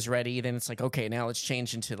once that was ready, then it's like, okay, now let's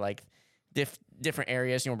change into like different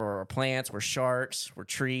areas. You know, we're plants, we're sharks, we're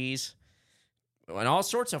trees, and all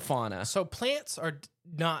sorts of fauna. So plants are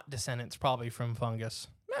not descendants probably from fungus.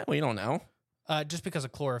 We don't know. Just because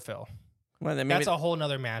of chlorophyll. Well, then maybe that's a whole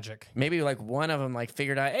nother magic. Maybe like one of them like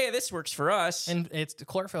figured out, hey, this works for us. And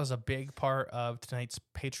chlorophyll is a big part of tonight's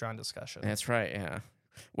Patreon discussion. That's right, yeah.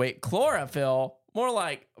 Wait, chlorophyll? More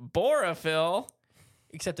like borophyll.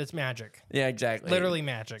 Except it's magic. Yeah, exactly. Literally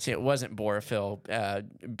magic. See, it wasn't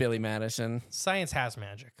borophyll, Billy Madison. Science has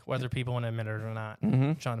magic, whether people want to admit it or not.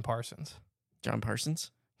 Mm-hmm. John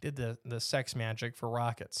Parsons did the sex magic for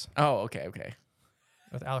rockets. Oh, okay.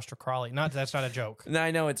 With Aleister Crowley. That's not a joke. No,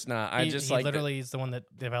 I know it's not. He literally is the one that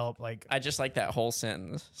developed like. I just like that whole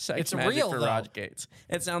sentence. Sex it's magic real, for though. rockets.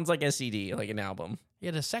 It sounds like a CD, like an album. He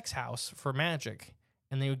had a sex house for magic,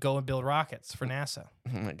 and they would go and build rockets for NASA.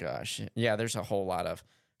 Oh my gosh. Yeah, there's a whole lot of,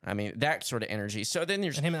 I mean, that sort of energy. So then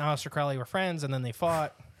there's. And him and Aleister Crowley were friends, and then they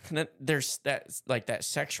fought. And then there's that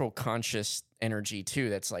sexual conscious energy too.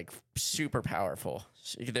 That's like super powerful.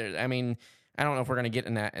 I mean, I don't know if we're going to get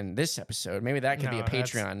in that in this episode. Maybe that could be a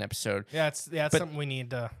Patreon episode. Yeah, it's something we need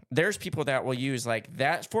to. There's people that will use like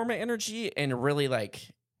that form of energy and really like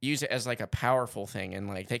use it as like a powerful thing, and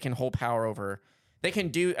like they can hold power over. They can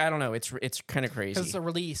do. I don't know. It's kind of crazy. Because it's a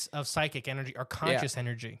release of psychic energy or conscious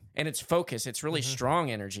energy, and it's focus. It's really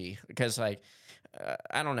strong energy because like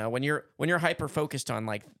I don't know, when you're hyper focused on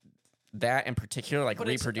like that in particular, like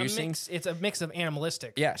reproducing. It's a mix of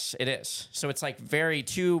animalistic. Yes, it is. So it's like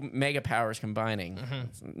two mega powers combining.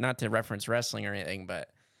 Mm-hmm. Not to reference wrestling or anything, but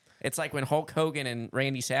it's like when Hulk Hogan and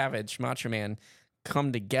Randy Savage, Macho Man,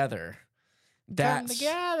 come together. That's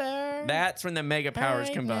when the mega powers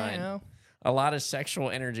combine. Now. A lot of sexual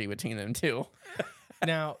energy between them too.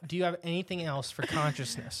 Now, do you have anything else for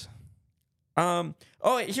consciousness?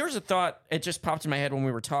 Here's a thought. It just popped in my head when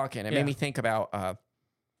we were talking. It made me think about.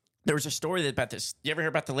 There was a story about this. You ever hear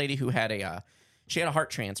about the lady who had she had a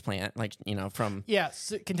heart transplant, like, you know, from.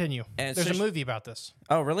 Yes, continue. And there's a movie about this.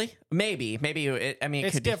 Oh, really? Maybe.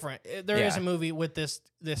 It's different. There is a movie with this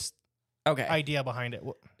idea behind it.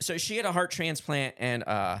 So she had a heart transplant, and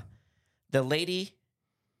the lady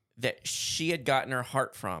that she had gotten her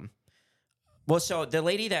heart from. Well, so the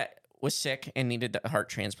lady that was sick and needed the heart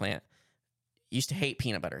transplant used to hate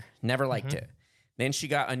peanut butter, never liked it. Then she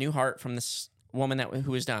got a new heart from this woman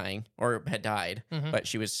who was dying or had died, but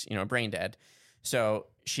she was, you know, brain dead. So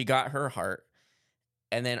she got her heart,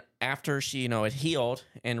 and then after she, you know, had healed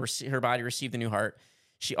and her body received the new heart,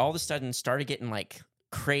 she all of a sudden started getting like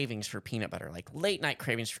cravings for peanut butter, like late night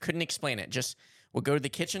cravings. Couldn't explain it. Just would go to the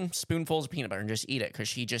kitchen, spoonfuls of peanut butter, and just eat it because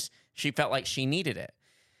she felt like she needed it.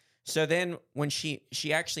 So then when she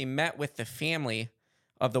actually met with the family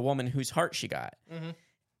of the woman whose heart she got,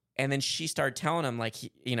 and then she started telling them, like,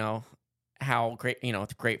 you know, how great, you know,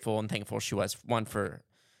 grateful and thankful she was, one, for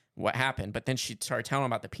what happened, but then she started telling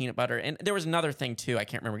them about the peanut butter, and there was another thing too, I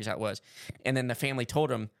can't remember exactly what it was, and then the family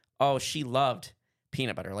told him, oh, she loved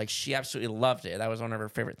peanut butter, like she absolutely loved it, that was one of her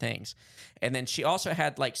favorite things. And then she also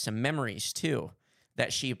had like some memories too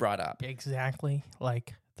that she brought up, exactly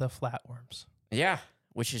like the flatworms. Yeah,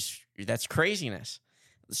 that's craziness.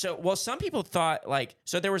 So, well, some people thought like,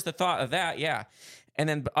 so there was the thought of that, yeah, and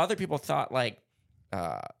then other people thought like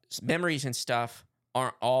memories and stuff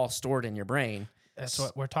aren't all stored in your brain. That's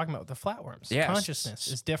what we're talking about with the flatworms. Yes. Consciousness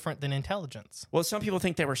is different than intelligence. Well, some people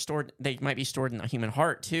think they might be stored in the human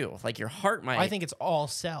heart too. Like your heart might. I think it's all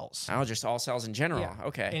cells. Oh, just all cells in general. Yeah.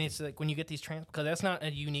 Okay. And it's like when you get these because that's not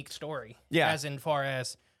a unique story. Yeah. As in far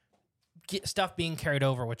as stuff being carried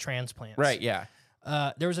over with transplants. Right, yeah.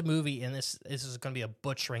 There was a movie, and this is going to be a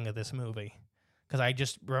butchering of this movie because I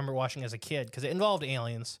just remember watching as a kid because it involved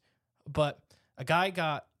aliens. But a guy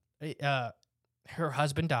got her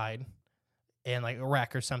husband died in like a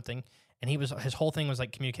wreck or something, and his whole thing was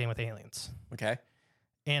like communicating with aliens. Okay.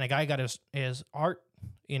 And a guy got his heart,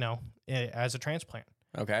 as a transplant.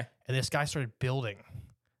 Okay. And this guy started building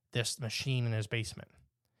this machine in his basement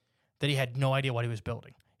that he had no idea what he was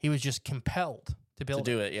building. He was just compelled to build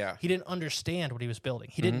to do it, yeah. He didn't understand what he was building.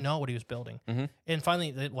 He didn't know what he was building. Mm-hmm. And finally,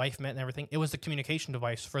 the wife met and everything. It was the communication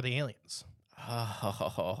device for the aliens.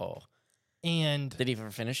 Oh. And did he ever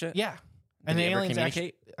finish it? Yeah. Did And the he ever aliens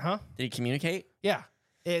communicate? Huh? Did he communicate? Yeah.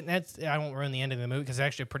 And I won't ruin the end of the movie because it's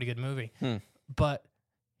actually a pretty good movie. But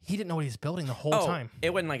he didn't know what he was building the whole time.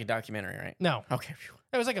 It wasn't like a documentary, right? No. Okay.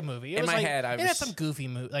 It was like a movie. In my head, it had some goofy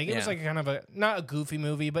movie. Like it was like kind of not a goofy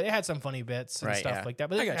movie, but it had some funny bits and stuff like that.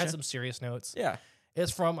 But it had some serious notes. Yeah.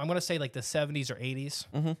 It's from, I'm going to say like the 70s or 80s.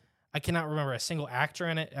 Mm-hmm. I cannot remember a single actor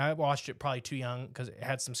in it. I watched it probably too young because it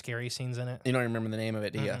had some scary scenes in it. You don't remember the name of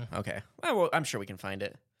it, do you? Okay. Well, I'm sure we can find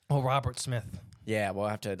it. Well, Robert Smith. Yeah, we'll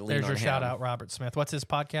have to lean There's on your him. shout out, Robert Smith. What's his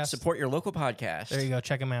podcast? Support your local podcast. There you go.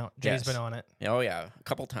 Check him out. Jay's been on it. Oh, yeah. A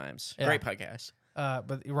couple times. Yeah. Great podcast.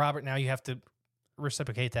 But Robert, now you have to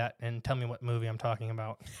reciprocate that and tell me what movie I'm talking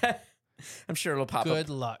about. I'm sure it'll pop up. Good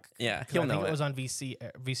luck. Yeah, he'll know it was on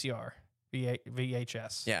VCR,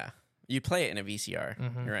 VHS. Yeah. You play it in a VCR.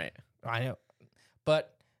 Mhm. You're right. I know.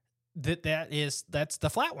 But that's the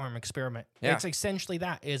flatworm experiment. Yeah. It's essentially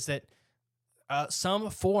that some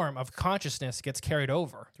form of consciousness gets carried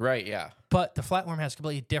over. Right, yeah. But the flatworm has a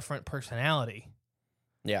completely different personality.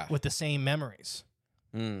 Yeah. With the same memories.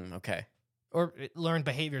 Okay. Or learned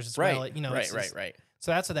behaviors as right. well. Right.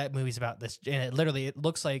 So that's what that movie's about. This, and it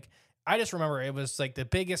looks like, I just remember it was like the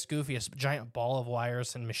biggest, goofiest giant ball of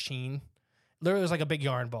wires and machine. Literally, it was like a big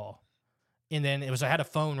yarn ball. And then I had a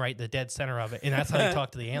phone right in the dead center of it. And that's how he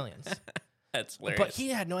talked to the aliens. That's hilarious. But he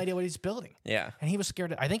had no idea what he's building. Yeah. And he was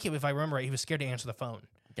scared. I think if I remember right, he was scared to answer the phone.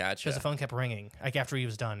 Gotcha. Because the phone kept ringing like after he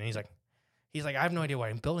was done. And he's like, I have no idea why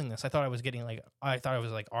I'm building this. I thought I was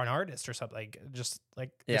like an artist or something. Like just like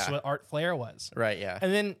this is what art flair was. Right, yeah.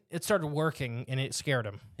 And then it started working and it scared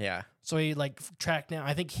him. Yeah. So he tracked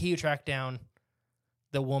down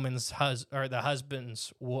the woman's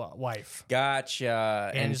husband's wife.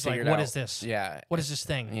 Gotcha. And he's like, what is this? Yeah. What is this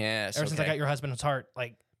thing? Yes. Ever since I got your husband's heart,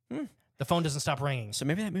 the phone doesn't stop ringing. So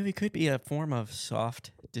maybe that movie could be a form of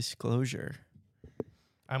soft disclosure.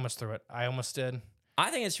 I almost threw it. I almost did.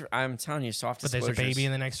 I think I'm telling you, soft disclosure. But there's a baby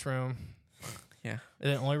in the next room. Yeah.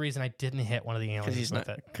 The only reason I didn't hit one of the aliens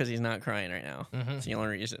because he's not crying right now. Mm-hmm. That's the only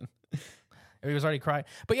reason. He was already crying.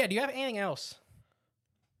 But yeah, do you have anything else?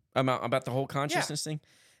 About the whole consciousness thing?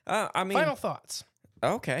 I mean, final thoughts.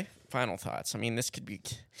 Okay, final thoughts. I mean, this could be.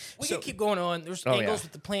 We can keep going on. There's angles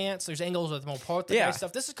with the plants. There's angles with more poltergeist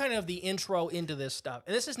stuff. This is kind of the intro into this stuff,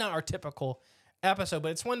 and this is not our typical episode,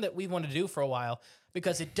 but it's one that we wanted to do for a while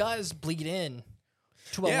because it does bleed in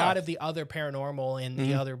to a lot of the other paranormal and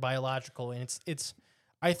the other biological, and it's.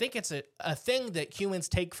 I think it's a thing that humans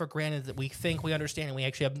take for granted that we think we understand, and we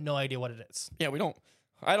actually have no idea what it is. Yeah, we don't.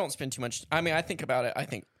 I don't spend too much. I mean, I think about it. I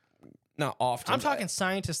think. Not often. I'm talking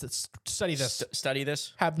scientists that study this. Study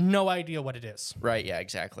this? Have no idea what it is. Right, yeah,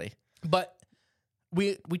 exactly. But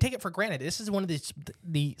we take it for granted. This is one of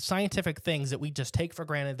the scientific things that we just take for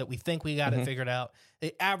granted that we think we got it figured out.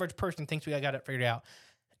 The average person thinks we got it figured out.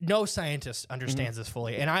 No scientist understands this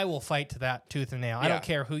fully, and I will fight to that tooth and nail. I don't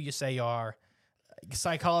care who you say you are.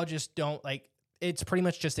 Psychologists don't it's pretty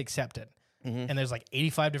much just accepted. And there's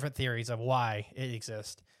 85 different theories of why it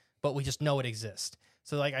exists, but we just know it exists.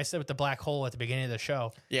 So like I said with the black hole at the beginning of the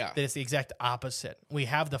show, that it's the exact opposite. We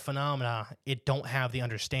have the phenomena, it don't have the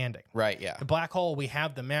understanding. Right, yeah. The black hole, we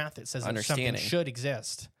have the math that says that something should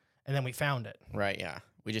exist, and then we found it. Right, yeah.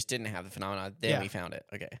 We just didn't have the phenomena, then we found it.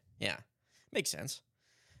 Okay, yeah. Makes sense.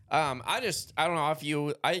 I don't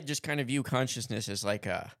know I just kind of view consciousness as like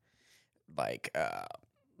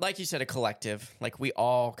you said, a collective. Like we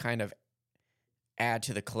all kind of add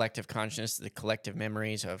to the collective consciousness, the collective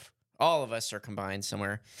memories of all of us are combined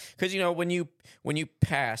somewhere. Because when you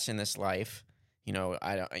pass in this life,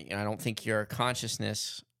 I don't think your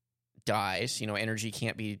consciousness dies. Energy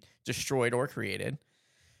can't be destroyed or created.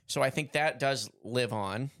 So I think that does live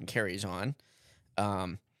on and carries on.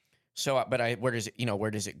 Where does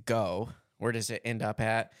it go? Where does it end up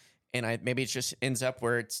at? and maybe it just ends up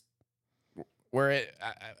where it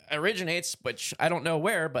originates, which I don't know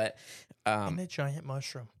where, but in a giant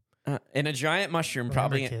mushroom. In a giant mushroom, Remember,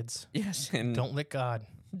 probably. kids. Yes, and Don't lick God.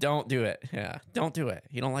 don't do it. Yeah, don't do it.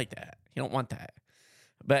 You don't like that. You don't want that.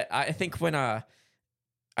 But I think I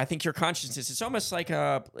think your consciousness, it's almost like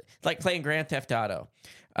playing Grand Theft Auto.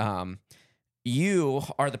 You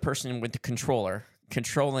are the person with the controller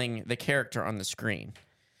controlling the character on the screen.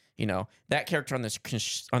 You know, that character on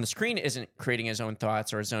the screen isn't creating his own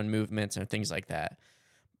thoughts or his own movements and things like that.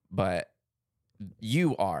 But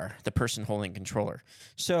you are the person holding controller.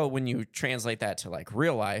 So when you translate that to like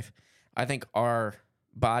real life, I think our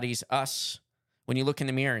bodies, us, when you look in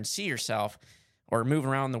the mirror and see yourself or move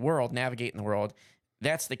around the world, navigate in the world,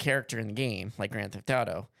 that's the character in the game, like Grand Theft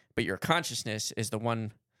Auto. But your consciousness is the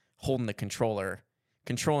one holding the controller,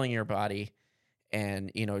 controlling your body,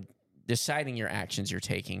 and, you know, deciding your actions you're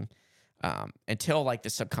taking until like the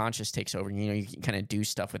subconscious takes over. You know, you can kind of do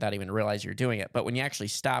stuff without even realize you're doing it. But when you actually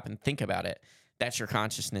stop and think about it, that's your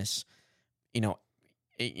consciousness, you know,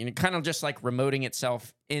 kind of just like remoting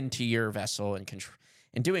itself into your vessel and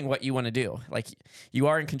doing what you want to do. Like you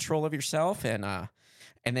are in control of yourself, and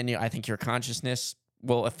then I think your consciousness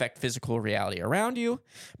will affect physical reality around you,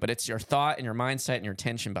 but it's your thought and your mindset and your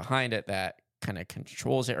intention behind it that kind of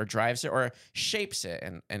controls it or drives it or shapes it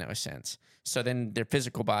in a sense. So then the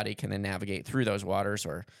physical body can then navigate through those waters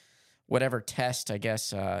or whatever test, I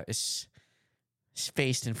guess, is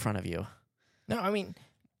faced in front of you. No, I mean,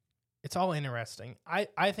 it's all interesting.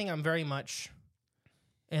 I think I'm very much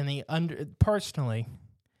in the personally,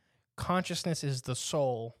 consciousness is the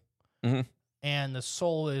soul, and the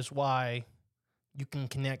soul is why you can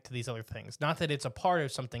connect to these other things. Not that it's a part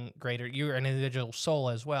of something greater. You're an individual soul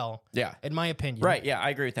as well. Yeah. In my opinion. Right, yeah, I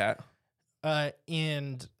agree with that.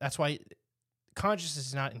 And that's why consciousness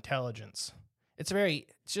is not intelligence. It's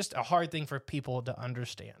just a hard thing for people to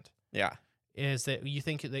understand. Yeah. Is that you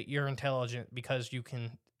think that you're intelligent because you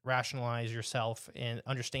can rationalize yourself and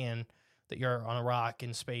understand that you're on a rock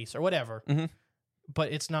in space or whatever. Mm-hmm.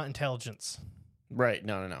 But it's not intelligence. Right.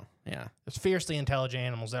 No. Yeah. There's fiercely intelligent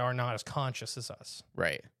animals that are not as conscious as us.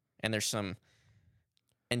 Right. And there's some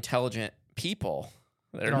intelligent people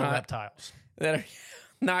that are not reptiles. That are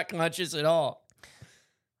not conscious at all.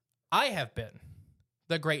 I have been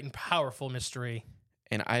the great and powerful mystery.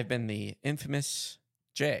 And I've been the infamous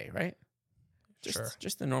Jay, right?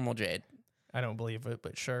 Just the normal Jade. I don't believe it,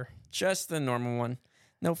 but sure. Just the normal one.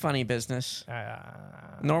 No funny business.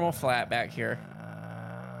 Normal flat back here.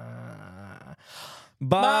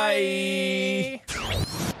 Bye.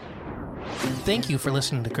 Thank you for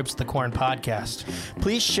listening to Crips of the Corn podcast.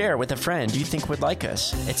 Please share with a friend you think would like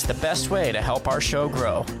us. It's the best way to help our show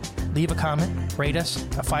grow. Leave a comment, rate us,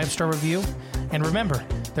 a 5-star review, and remember,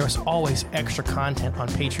 there is always extra content on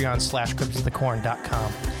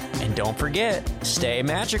Patreon/CripsOfTheCorn.com. And don't forget, stay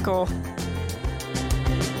magical.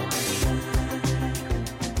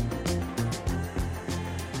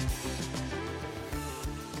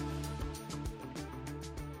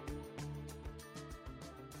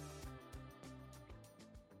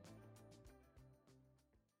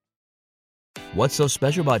 What's so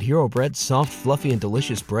special about Hero Bread's soft, fluffy, and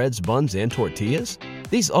delicious breads, buns, and tortillas?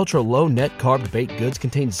 These ultra-low net-carb baked goods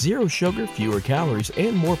contain zero sugar, fewer calories,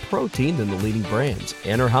 and more protein than the leading brands,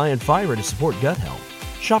 and are high in fiber to support gut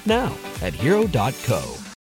health. Shop now at Hero.co.